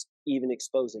nakedness, even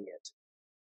exposing it.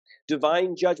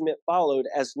 Divine judgment followed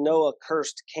as Noah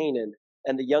cursed Canaan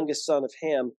and the youngest son of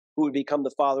Ham, who would become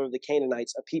the father of the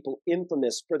Canaanites, a people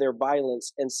infamous for their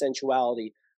violence and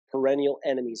sensuality, perennial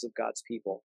enemies of God's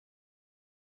people.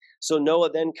 So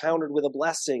Noah then countered with a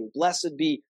blessing. Blessed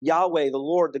be Yahweh, the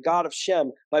Lord, the God of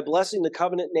Shem. By blessing the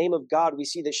covenant name of God, we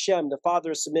see that Shem, the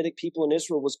father of Semitic people in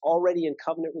Israel, was already in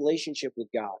covenant relationship with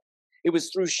God. It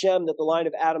was through Shem that the line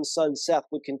of Adam's son Seth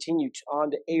would continue on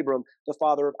to Abram, the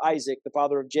father of Isaac, the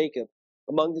father of Jacob.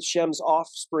 Among the Shem's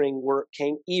offspring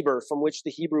came Eber, from which the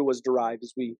Hebrew was derived,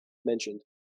 as we mentioned,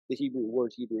 the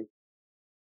word Hebrew.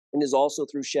 And it is also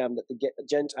through Shem that the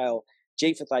Gentile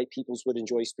Japhethite peoples would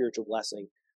enjoy spiritual blessing.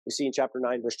 We see in chapter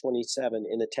 9, verse 27,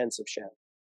 in the tents of Shem.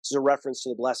 This is a reference to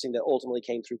the blessing that ultimately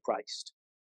came through Christ.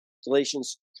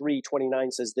 Galatians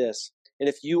 3:29 says this, and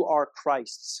if you are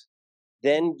Christ's,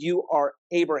 then you are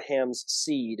Abraham's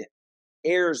seed,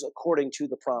 heirs according to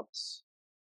the promise.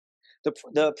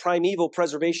 The primeval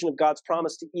preservation of God's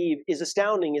promise to Eve is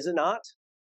astounding, is it not?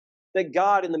 That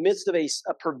God, in the midst of a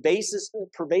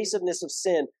pervasiveness of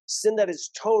sin that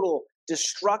is total,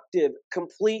 destructive,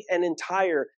 complete, and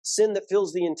entire, sin that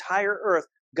fills the entire earth,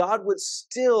 God would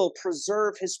still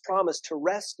preserve his promise to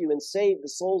rescue and save the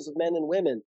souls of men and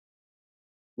women.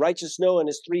 Righteous Noah and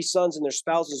his three sons and their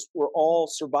spouses were all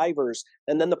survivors.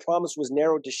 And then the promise was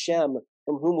narrowed to Shem,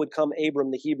 from whom would come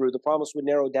Abram the Hebrew. The promise would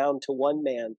narrow down to one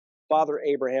man, Father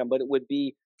Abraham, but it would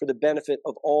be for the benefit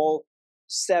of all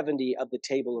 70 of the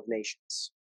table of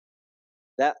nations.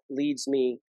 That leads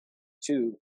me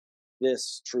to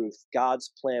this truth,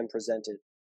 God's plan presented.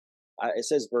 It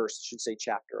says verse, it should say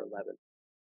chapter 11.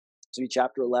 So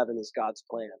chapter 11 is God's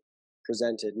plan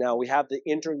presented. Now we have the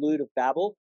interlude of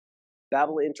Babel.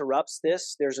 Babel interrupts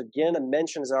this. There's again a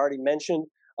mention, as I already mentioned,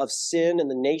 of sin and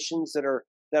the nations that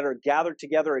are gathered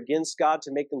together against God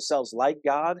to make themselves like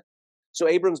God. So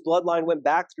Abram's bloodline went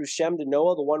back through Shem to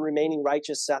Noah, the one remaining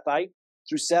righteous Sethite,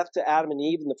 through Seth to Adam and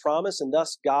Eve in the promise, and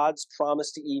thus God's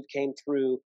promise to Eve came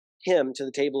through him to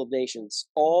the table of nations.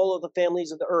 All of the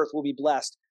families of the earth will be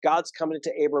blessed. God's covenant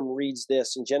to Abram reads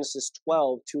this in Genesis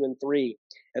 12, 2 and 3.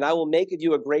 And I will make of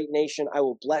you a great nation. I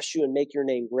will bless you and make your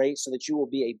name great so that you will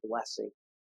be a blessing.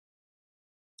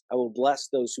 I will bless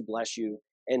those who bless you,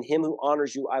 and him who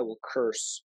honors you I will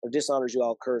curse, or dishonors you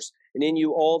I'll curse. And in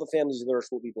you all the families of the earth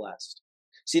will be blessed.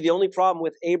 See, the only problem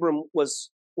with Abram was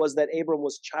that Abram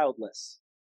was childless.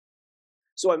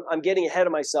 So I'm getting ahead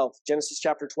of myself. Genesis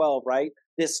chapter 12, right?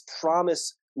 This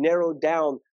promise narrowed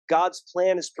down. God's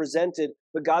plan is presented,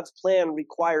 but God's plan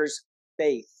requires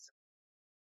faith.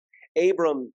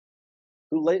 Abram,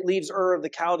 who leaves Ur of the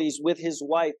Chaldees with his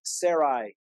wife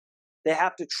Sarai, they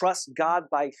have to trust God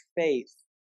by faith,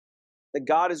 that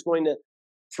God is going to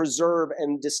preserve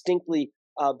and distinctly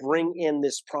bring in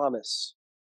this promise.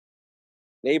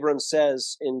 Abram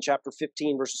says in chapter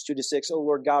 15, verses 2 to 6, O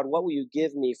Lord God, what will you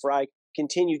give me? For I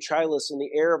continue childless, and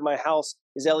the heir of my house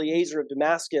is Eliezer of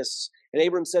Damascus. And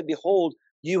Abram said, Behold,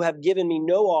 you have given me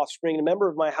no offspring, and a member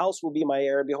of my house will be my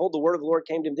heir. And behold, the word of the Lord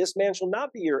came to him, This man shall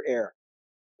not be your heir,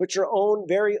 but your own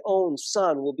very own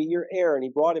son will be your heir. And he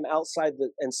brought him outside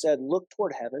and said, Look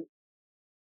toward heaven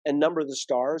and number the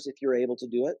stars, if you're able to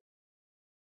do it.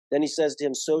 Then he says to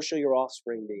him, So shall your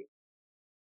offspring be.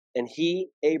 And he,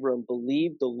 Abram,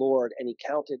 believed the Lord, and he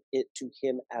counted it to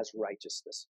him as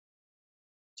righteousness.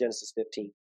 Genesis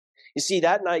 15. You see,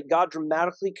 that night, God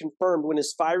dramatically confirmed when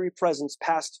his fiery presence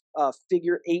passed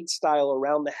figure 8 style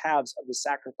around the halves of the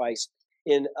sacrifice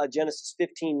in Genesis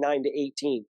 15, 9 to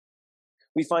 18.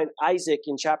 We find Isaac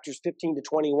in chapters 15 to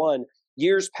 21.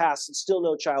 Years passed and still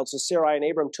no child. So Sarai and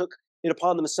Abram took it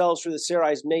upon themselves through the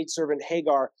Sarai's maidservant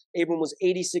Hagar. Abram was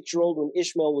 86-year-old when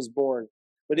Ishmael was born.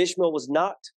 But Ishmael was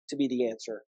not to be the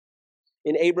answer.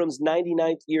 In Abram's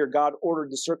 99th year, God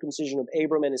ordered the circumcision of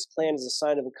Abram and his clan as a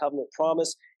sign of a covenant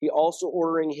promise. He also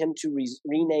ordering him to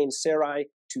rename Sarai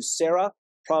to Sarah,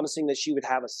 promising that she would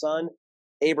have a son.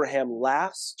 Abraham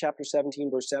laughs, chapter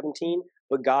 17, verse 17,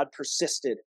 but God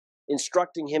persisted,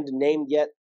 instructing him to name yet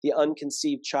the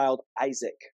unconceived child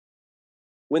Isaac.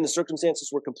 When the circumstances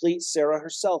were complete, Sarah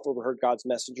herself overheard God's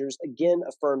messengers, again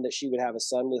affirmed that she would have a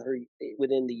son with her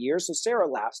within the year. So Sarah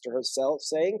laughs to herself,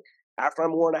 saying, After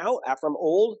I'm worn out, after I'm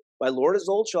old, my Lord is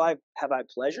old, shall I have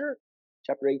pleasure?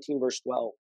 Chapter 18, verse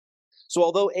 12. So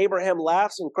although Abraham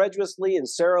laughs incredulously and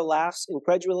Sarah laughs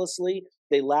incredulously,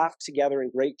 they laughed together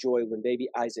in great joy when baby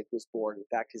Isaac was born. In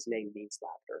fact, his name means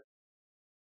laughter.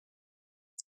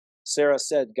 Sarah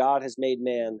said, God has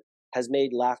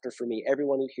made laughter for me.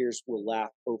 Everyone who hears will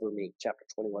laugh over me. Chapter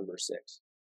 21, verse 6.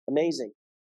 Amazing.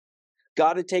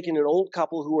 God had taken an old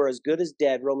couple who were as good as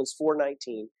dead, Romans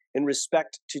 4:19, in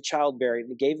respect to childbearing,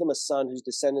 and gave them a son whose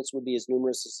descendants would be as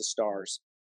numerous as the stars,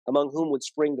 among whom would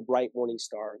spring the bright morning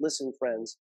star. Listen,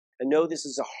 friends, I know this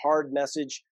is a hard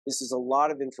message. This is a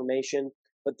lot of information,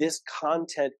 but this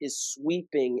content is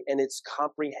sweeping and it's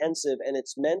comprehensive, and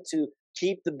it's meant to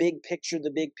keep the big picture,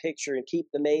 and keep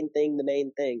the main thing, the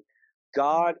main thing.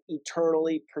 God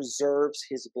eternally preserves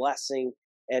his blessing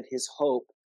and his hope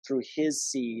through his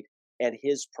seed and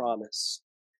his promise.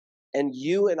 And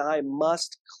you and I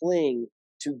must cling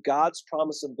to God's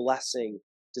promise of blessing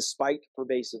despite the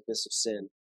pervasiveness of sin.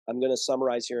 I'm going to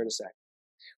summarize here in a sec.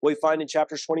 We find in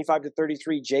chapters 25 to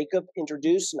 33, Jacob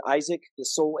introduced, and Isaac, the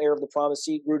sole heir of the promised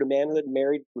seed, grew to manhood and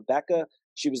married Rebekah.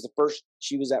 She was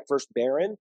at first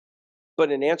barren.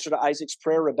 But in answer to Isaac's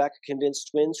prayer, Rebekah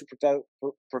convinced twins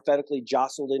who prophetically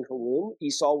jostled in her womb.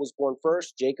 Esau was born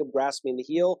first, Jacob grasping the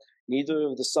heel. Neither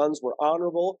of the sons were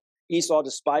honorable. Esau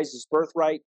despised his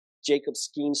birthright. Jacob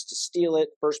schemes to steal it,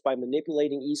 first by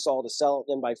manipulating Esau to sell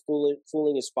it, then by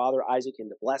fooling his father Isaac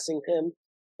into blessing him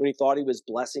when he thought he was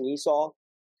blessing Esau.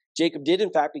 Jacob did,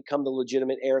 in fact, become the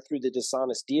legitimate heir through the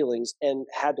dishonest dealings and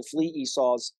had to flee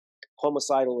Esau's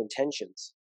homicidal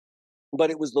intentions. But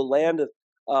it was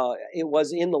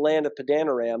in the land of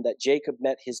Padanaram that Jacob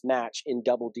met his match in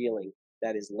double dealing,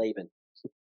 that is Laban,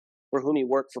 for whom he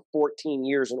worked for 14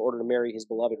 years in order to marry his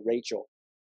beloved Rachel.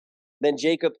 Then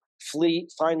Jacob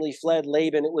finally fled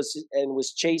Laban and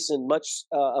was chastened,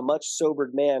 a much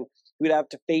sobered man who would have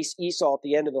to face Esau at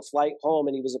the end of the flight home,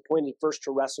 and he was appointed first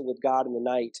to wrestle with God in the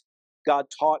night. God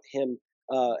taught him,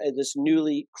 this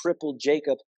newly crippled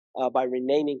Jacob, by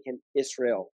renaming him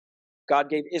Israel. God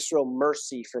gave Israel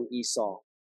mercy from Esau.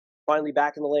 Finally,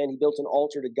 back in the land, he built an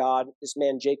altar to God. This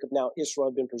man, Jacob, now Israel,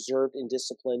 had been preserved and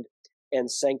disciplined and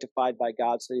sanctified by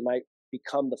God so that he might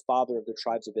become the father of the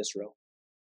tribes of Israel.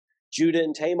 Judah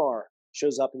and Tamar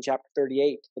shows up in chapter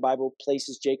 38. The Bible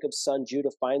places Jacob's son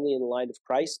Judah finally in the line of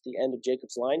Christ, the end of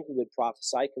Jacob's line, who would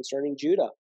prophesy concerning Judah.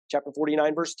 Chapter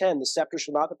 49, verse 10, the scepter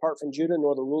shall not depart from Judah,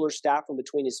 nor the ruler's staff from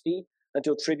between his feet,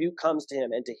 until tribute comes to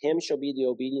him, and to him shall be the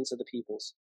obedience of the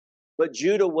peoples. But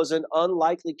Judah was an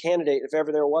unlikely candidate if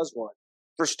ever there was one.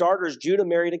 For starters, Judah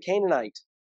married a Canaanite.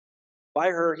 By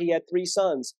her, he had 3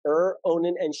 sons,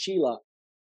 Onan, and Shelah.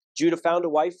 Judah found a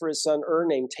wife for his son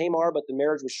named Tamar, but the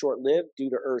marriage was short-lived due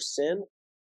to sin.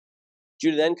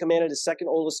 Judah then commanded his second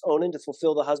oldest Onan to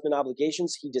fulfill the husband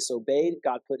obligations. He disobeyed.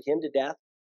 God put him to death,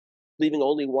 leaving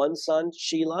only one son,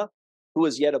 Shelah, who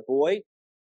was yet a boy.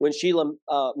 When Shelah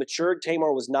matured,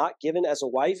 Tamar was not given as a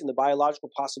wife, and the biological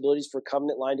possibilities for a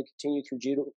covenant line to continue through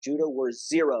Judah were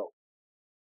 0.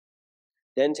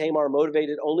 Then Tamar,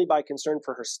 motivated only by concern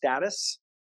for her status,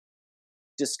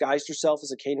 disguised herself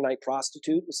as a Canaanite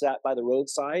prostitute and sat by the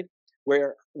roadside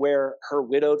where her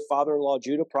widowed father-in-law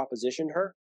Judah propositioned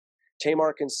her.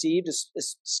 Tamar conceived,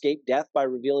 escaped death by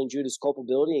revealing Judah's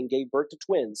culpability, and gave birth to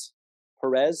twins.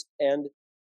 Perez,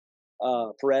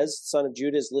 son of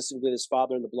Judah, is listed with his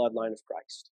father in the bloodline of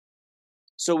Christ.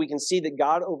 So we can see that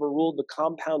God overruled the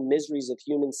compound miseries of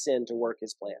human sin to work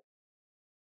his plan.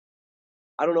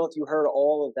 I don't know if you heard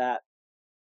all of that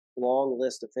long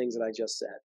list of things that I just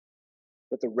said,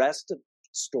 but the rest of the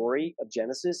story of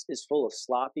Genesis is full of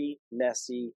sloppy,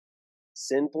 messy,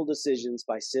 sinful decisions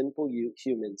by sinful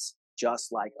humans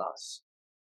just like us.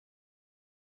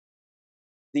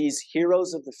 These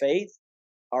heroes of the faith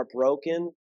are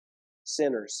broken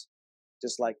sinners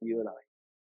just like you and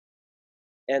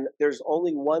I. And there's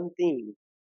only one theme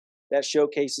that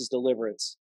showcases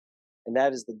deliverance, and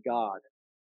that is the God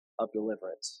of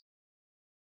deliverance.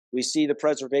 We see the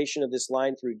preservation of this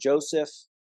line through Joseph.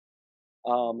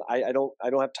 I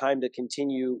don't have time to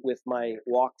continue with my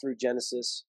walk through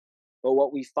Genesis, but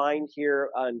what we find here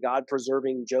on God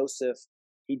preserving Joseph,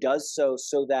 he does so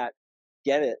that,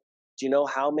 get it, do you know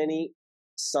how many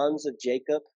sons of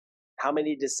Jacob, how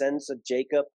many descendants of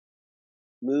Jacob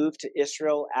moved to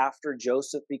Israel after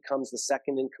Joseph becomes the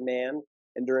second in command,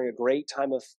 and during a great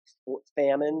time of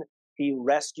famine, he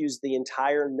rescues the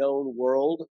entire known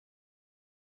world?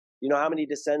 You know how many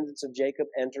descendants of Jacob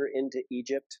enter into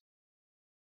Egypt?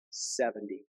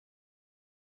 70.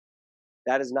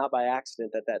 That is not by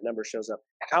accident that number shows up.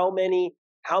 How many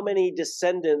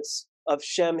descendants of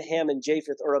Shem, Ham, and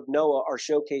Japheth, or of Noah, are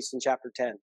showcased in chapter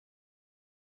 10?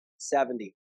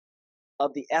 70.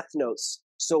 Of the ethnos.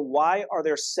 So why are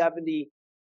there 70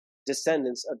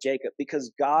 descendants of Jacob?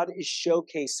 Because God is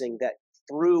showcasing that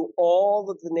through all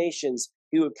of the nations,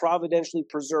 he would providentially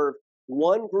preserve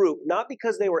one group, not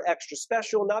because they were extra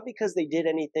special, not because they did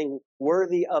anything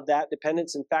worthy of that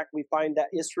dependence. In fact, we find that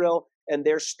Israel and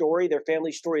their story, their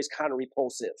family story, is kind of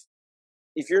repulsive.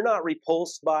 If you're not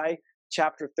repulsed by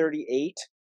chapter 38,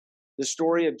 the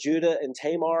story of Judah and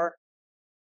Tamar,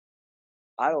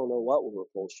 I don't know what will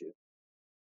repulse you.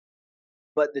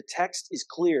 But the text is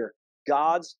clear.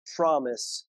 God's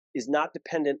promise is not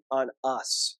dependent on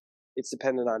us. It's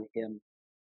dependent on him.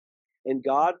 And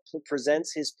God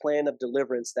presents his plan of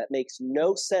deliverance that makes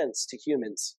no sense to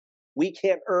humans. We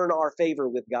can't earn our favor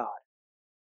with God,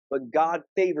 but God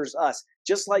favors us.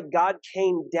 Just like God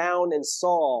came down and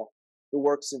saw the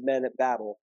works of men at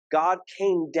Babel, God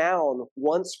came down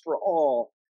once for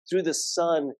all through the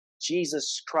Son,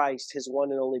 Jesus Christ, his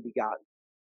one and only begotten,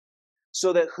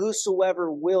 so that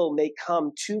whosoever will may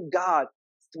come to God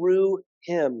through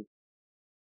him.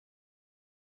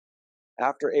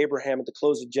 After Abraham, at the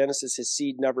close of Genesis, his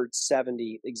seed numbered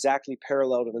 70, exactly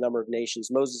parallel to the number of nations.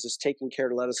 Moses is taking care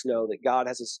to let us know that God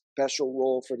has a special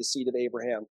role for the seed of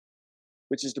Abraham,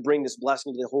 which is to bring this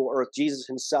blessing to the whole earth. Jesus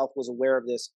himself was aware of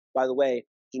this. By the way,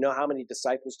 do you know how many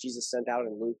disciples Jesus sent out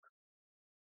in Luke?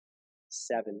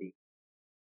 70.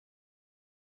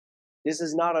 This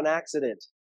is not an accident.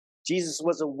 Jesus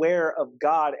was aware of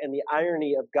God and the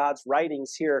irony of God's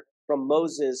writings here from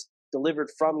Moses, delivered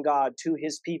from God to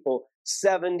his people.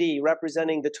 70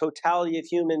 representing the totality of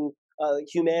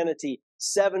humanity.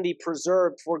 70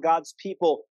 preserved for God's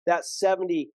people. That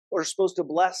 70 are supposed to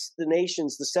bless the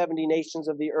nations, the 70 nations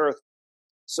of the earth.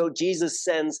 So Jesus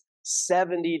sends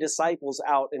 70 disciples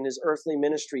out in his earthly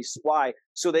ministry. Why?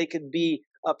 So they could be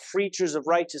preachers of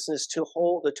righteousness to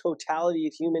hold the totality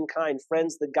of humankind.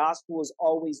 Friends, the gospel is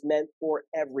always meant for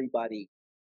everybody.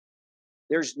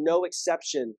 There's no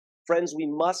exception. Friends, we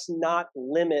must not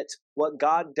limit what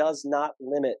God does not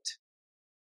limit.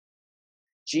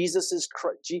 Jesus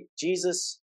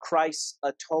Christ's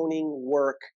atoning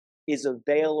work is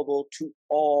available to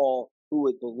all who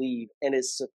would believe and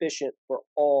is sufficient for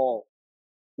all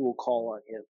who will call on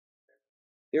him.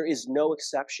 There is no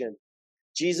exception.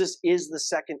 Jesus is the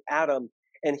second Adam,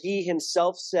 and he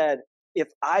himself said, if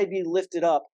I be lifted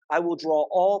up, I will draw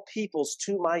all peoples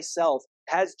to myself.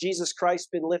 Has Jesus Christ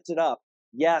been lifted up?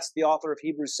 Yes, the author of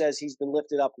Hebrews says he's been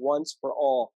lifted up once for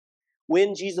all.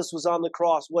 When Jesus was on the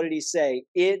cross, what did he say?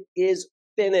 It is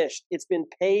finished. It's been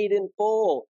paid in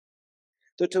full.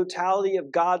 The totality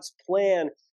of God's plan,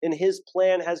 and his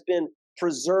plan has been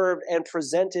preserved and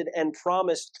presented and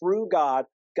promised through God.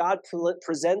 God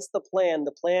presents the plan.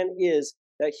 The plan is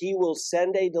that he will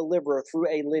send a deliverer through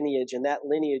a lineage, and that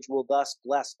lineage will thus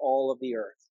bless all of the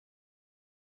earth.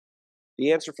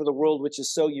 The answer for the world, which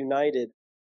is so united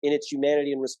in its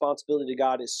humanity and responsibility to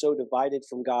God, is so divided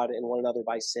from God and one another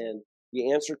by sin.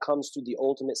 The answer comes through the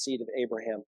ultimate seed of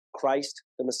Abraham, Christ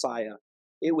the Messiah.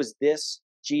 It was this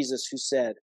Jesus who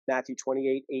said, Matthew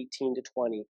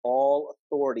 28:18-20, all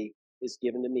authority is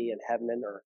given to me in heaven and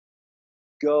earth.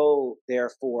 Go,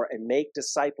 therefore, and make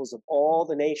disciples of all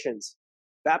the nations,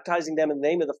 baptizing them in the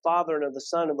name of the Father and of the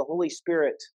Son and of the Holy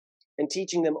Spirit, and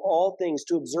teaching them all things,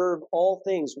 to observe all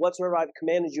things whatsoever I've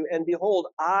commanded you. And behold,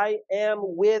 I am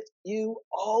with you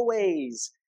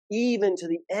always, even to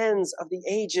the ends of the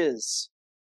ages.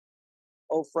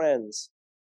 Oh, friends,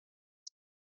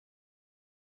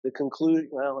 the conclusion,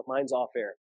 well, mine's off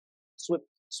air.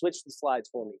 Switch the slides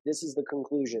for me. This is the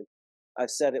conclusion.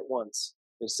 I've said it once.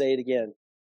 I'm going to say it again.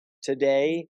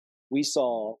 Today, we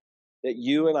saw that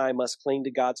you and I must cling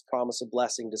to God's promise of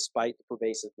blessing despite the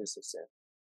pervasiveness of sin.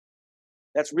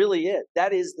 That's really it.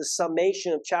 That is the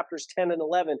summation of chapters 10 and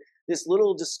 11. This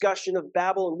little discussion of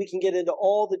Babel, and we can get into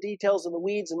all the details and the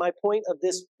weeds. And my point of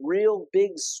this real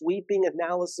big sweeping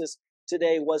analysis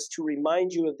today was to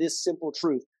remind you of this simple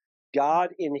truth. God,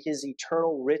 in his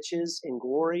eternal riches and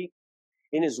glory,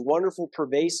 in his wonderful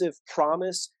pervasive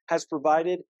promise, has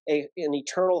provided an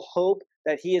eternal hope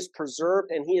that he has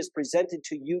preserved and he has presented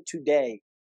to you today.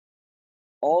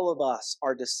 All of us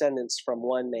are descendants from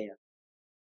one man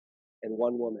and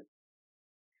one woman,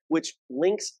 which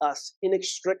links us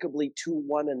inextricably to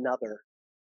one another.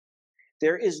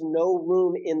 There is no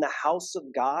room in the house of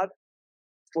God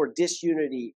for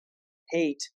disunity,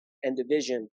 hate, and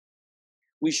division.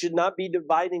 We should not be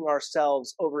dividing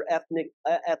ourselves over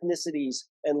ethnicities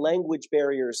and language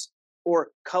barriers or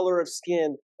color of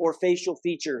skin or facial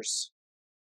features,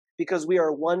 because we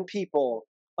are one people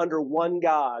under one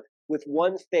God, with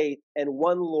one faith and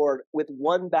one Lord, with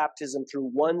one baptism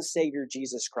through one Savior,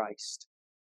 Jesus Christ.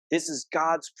 This is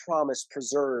God's promise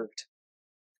preserved.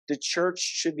 The church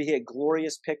should be a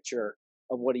glorious picture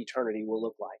of what eternity will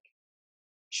look like.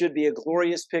 Should be a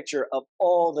glorious picture of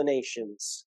all the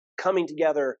nations coming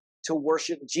together to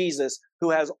worship Jesus, who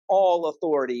has all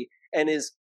authority and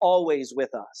is always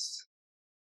with us.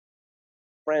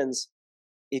 Friends,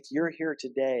 if you're here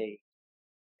today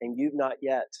and you've not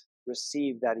yet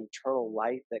received that eternal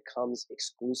life that comes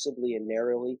exclusively and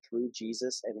narrowly through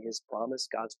Jesus and his promise,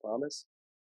 God's promise,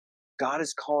 God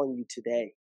is calling you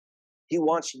today. He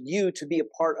wants you to be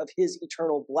a part of his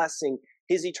eternal blessing,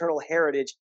 his eternal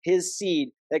heritage, his seed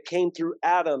that came through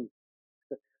Adam,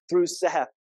 through Seth,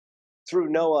 through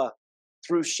Noah,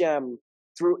 through Shem,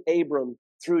 through Abram,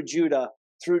 through Judah,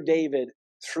 through David,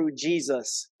 through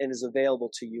Jesus, and is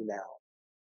available to you now.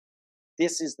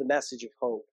 This is the message of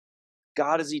hope.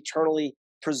 God has eternally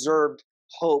preserved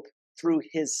hope through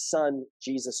his Son,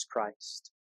 Jesus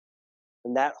Christ.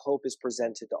 And that hope is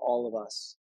presented to all of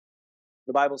us.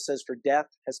 The Bible says, for death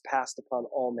has passed upon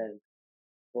all men,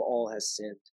 for all has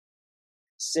sinned.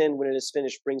 Sin, when it is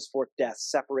finished, brings forth death,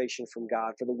 separation from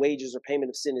God. For the wages or payment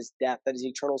of sin is death. That is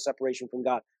eternal separation from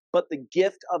God. But the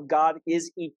gift of God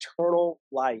is eternal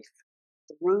life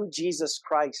through Jesus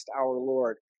Christ our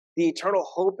Lord. The eternal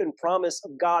hope and promise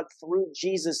of God through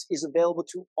Jesus is available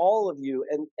to all of you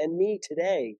and me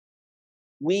today.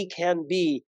 We can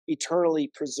be eternally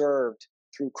preserved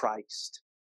through Christ.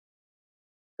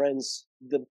 Friends,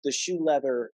 the shoe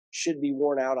leather should be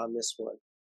worn out on this one.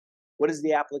 What is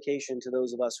the application to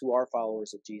those of us who are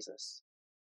followers of Jesus?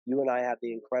 You and I have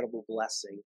the incredible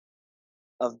blessing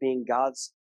of being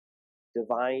God's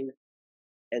divine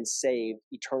and saved,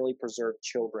 eternally preserved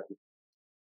children.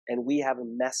 And we have a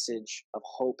message of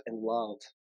hope and love.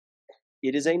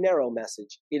 It is a narrow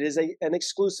message. It is an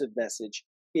exclusive message.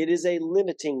 It is a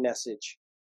limiting message.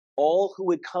 All who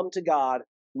would come to God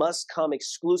must come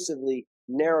exclusively,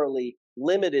 narrowly,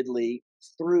 limitedly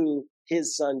through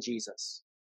his Son, Jesus.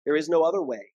 There is no other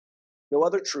way, no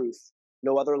other truth,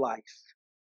 no other life.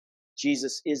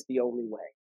 Jesus is the only way.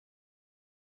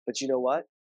 But you know what?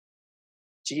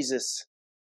 Jesus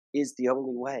is the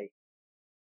only way.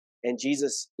 And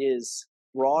Jesus is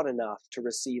broad enough to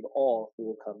receive all who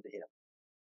will come to him.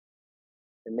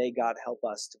 And may God help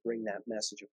us to bring that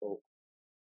message of hope.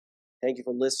 Thank you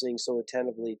for listening so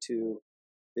attentively to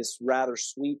this rather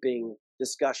sweeping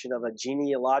discussion of a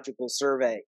genealogical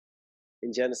survey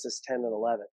in Genesis 10 and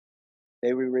 11.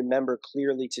 May we remember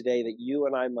clearly today that you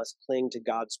and I must cling to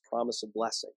God's promise of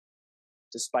blessing,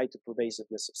 despite the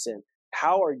pervasiveness of sin.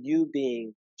 How are you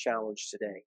being challenged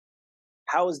today?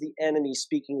 How is the enemy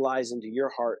speaking lies into your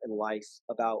heart and life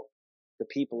about the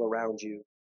people around you,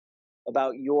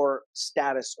 about your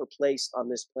status or place on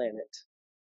this planet?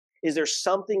 Is there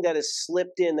something that has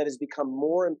slipped in that has become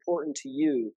more important to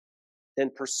you than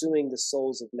pursuing the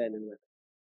souls of men and women?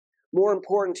 More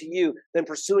important to you than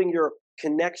pursuing your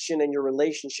connection and your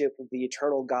relationship with the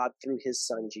eternal God through his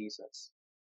son, Jesus?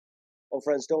 Oh,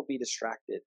 friends, don't be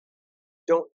distracted.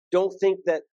 Don't think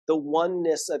that the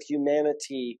oneness of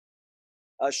humanity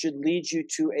should lead you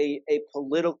to a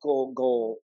political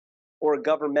goal or a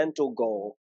governmental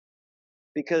goal,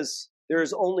 because there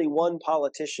is only one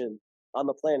politician on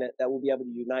the planet that will be able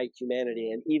to unite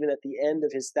humanity. And even at the end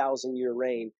of his 1,000-year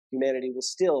reign, humanity will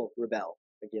still rebel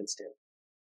against him.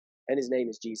 And his name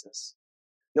is Jesus.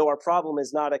 No, our problem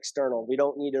is not external. We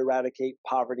don't need to eradicate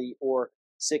poverty or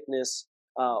sickness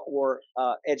or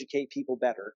educate people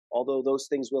better, although those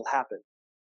things will happen.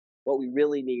 What we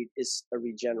really need is a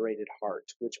regenerated heart,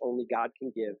 which only God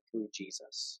can give through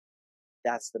Jesus.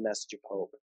 That's the message of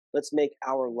hope. Let's make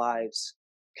our lives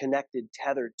connected,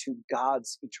 tethered to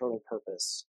God's eternal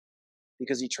purpose,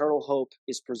 because eternal hope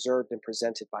is preserved and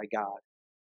presented by God.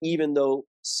 Even though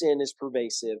sin is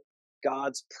pervasive,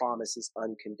 God's promise is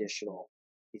unconditional.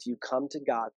 If you come to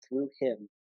God through him,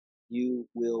 you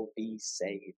will be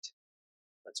saved.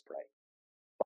 Let's pray.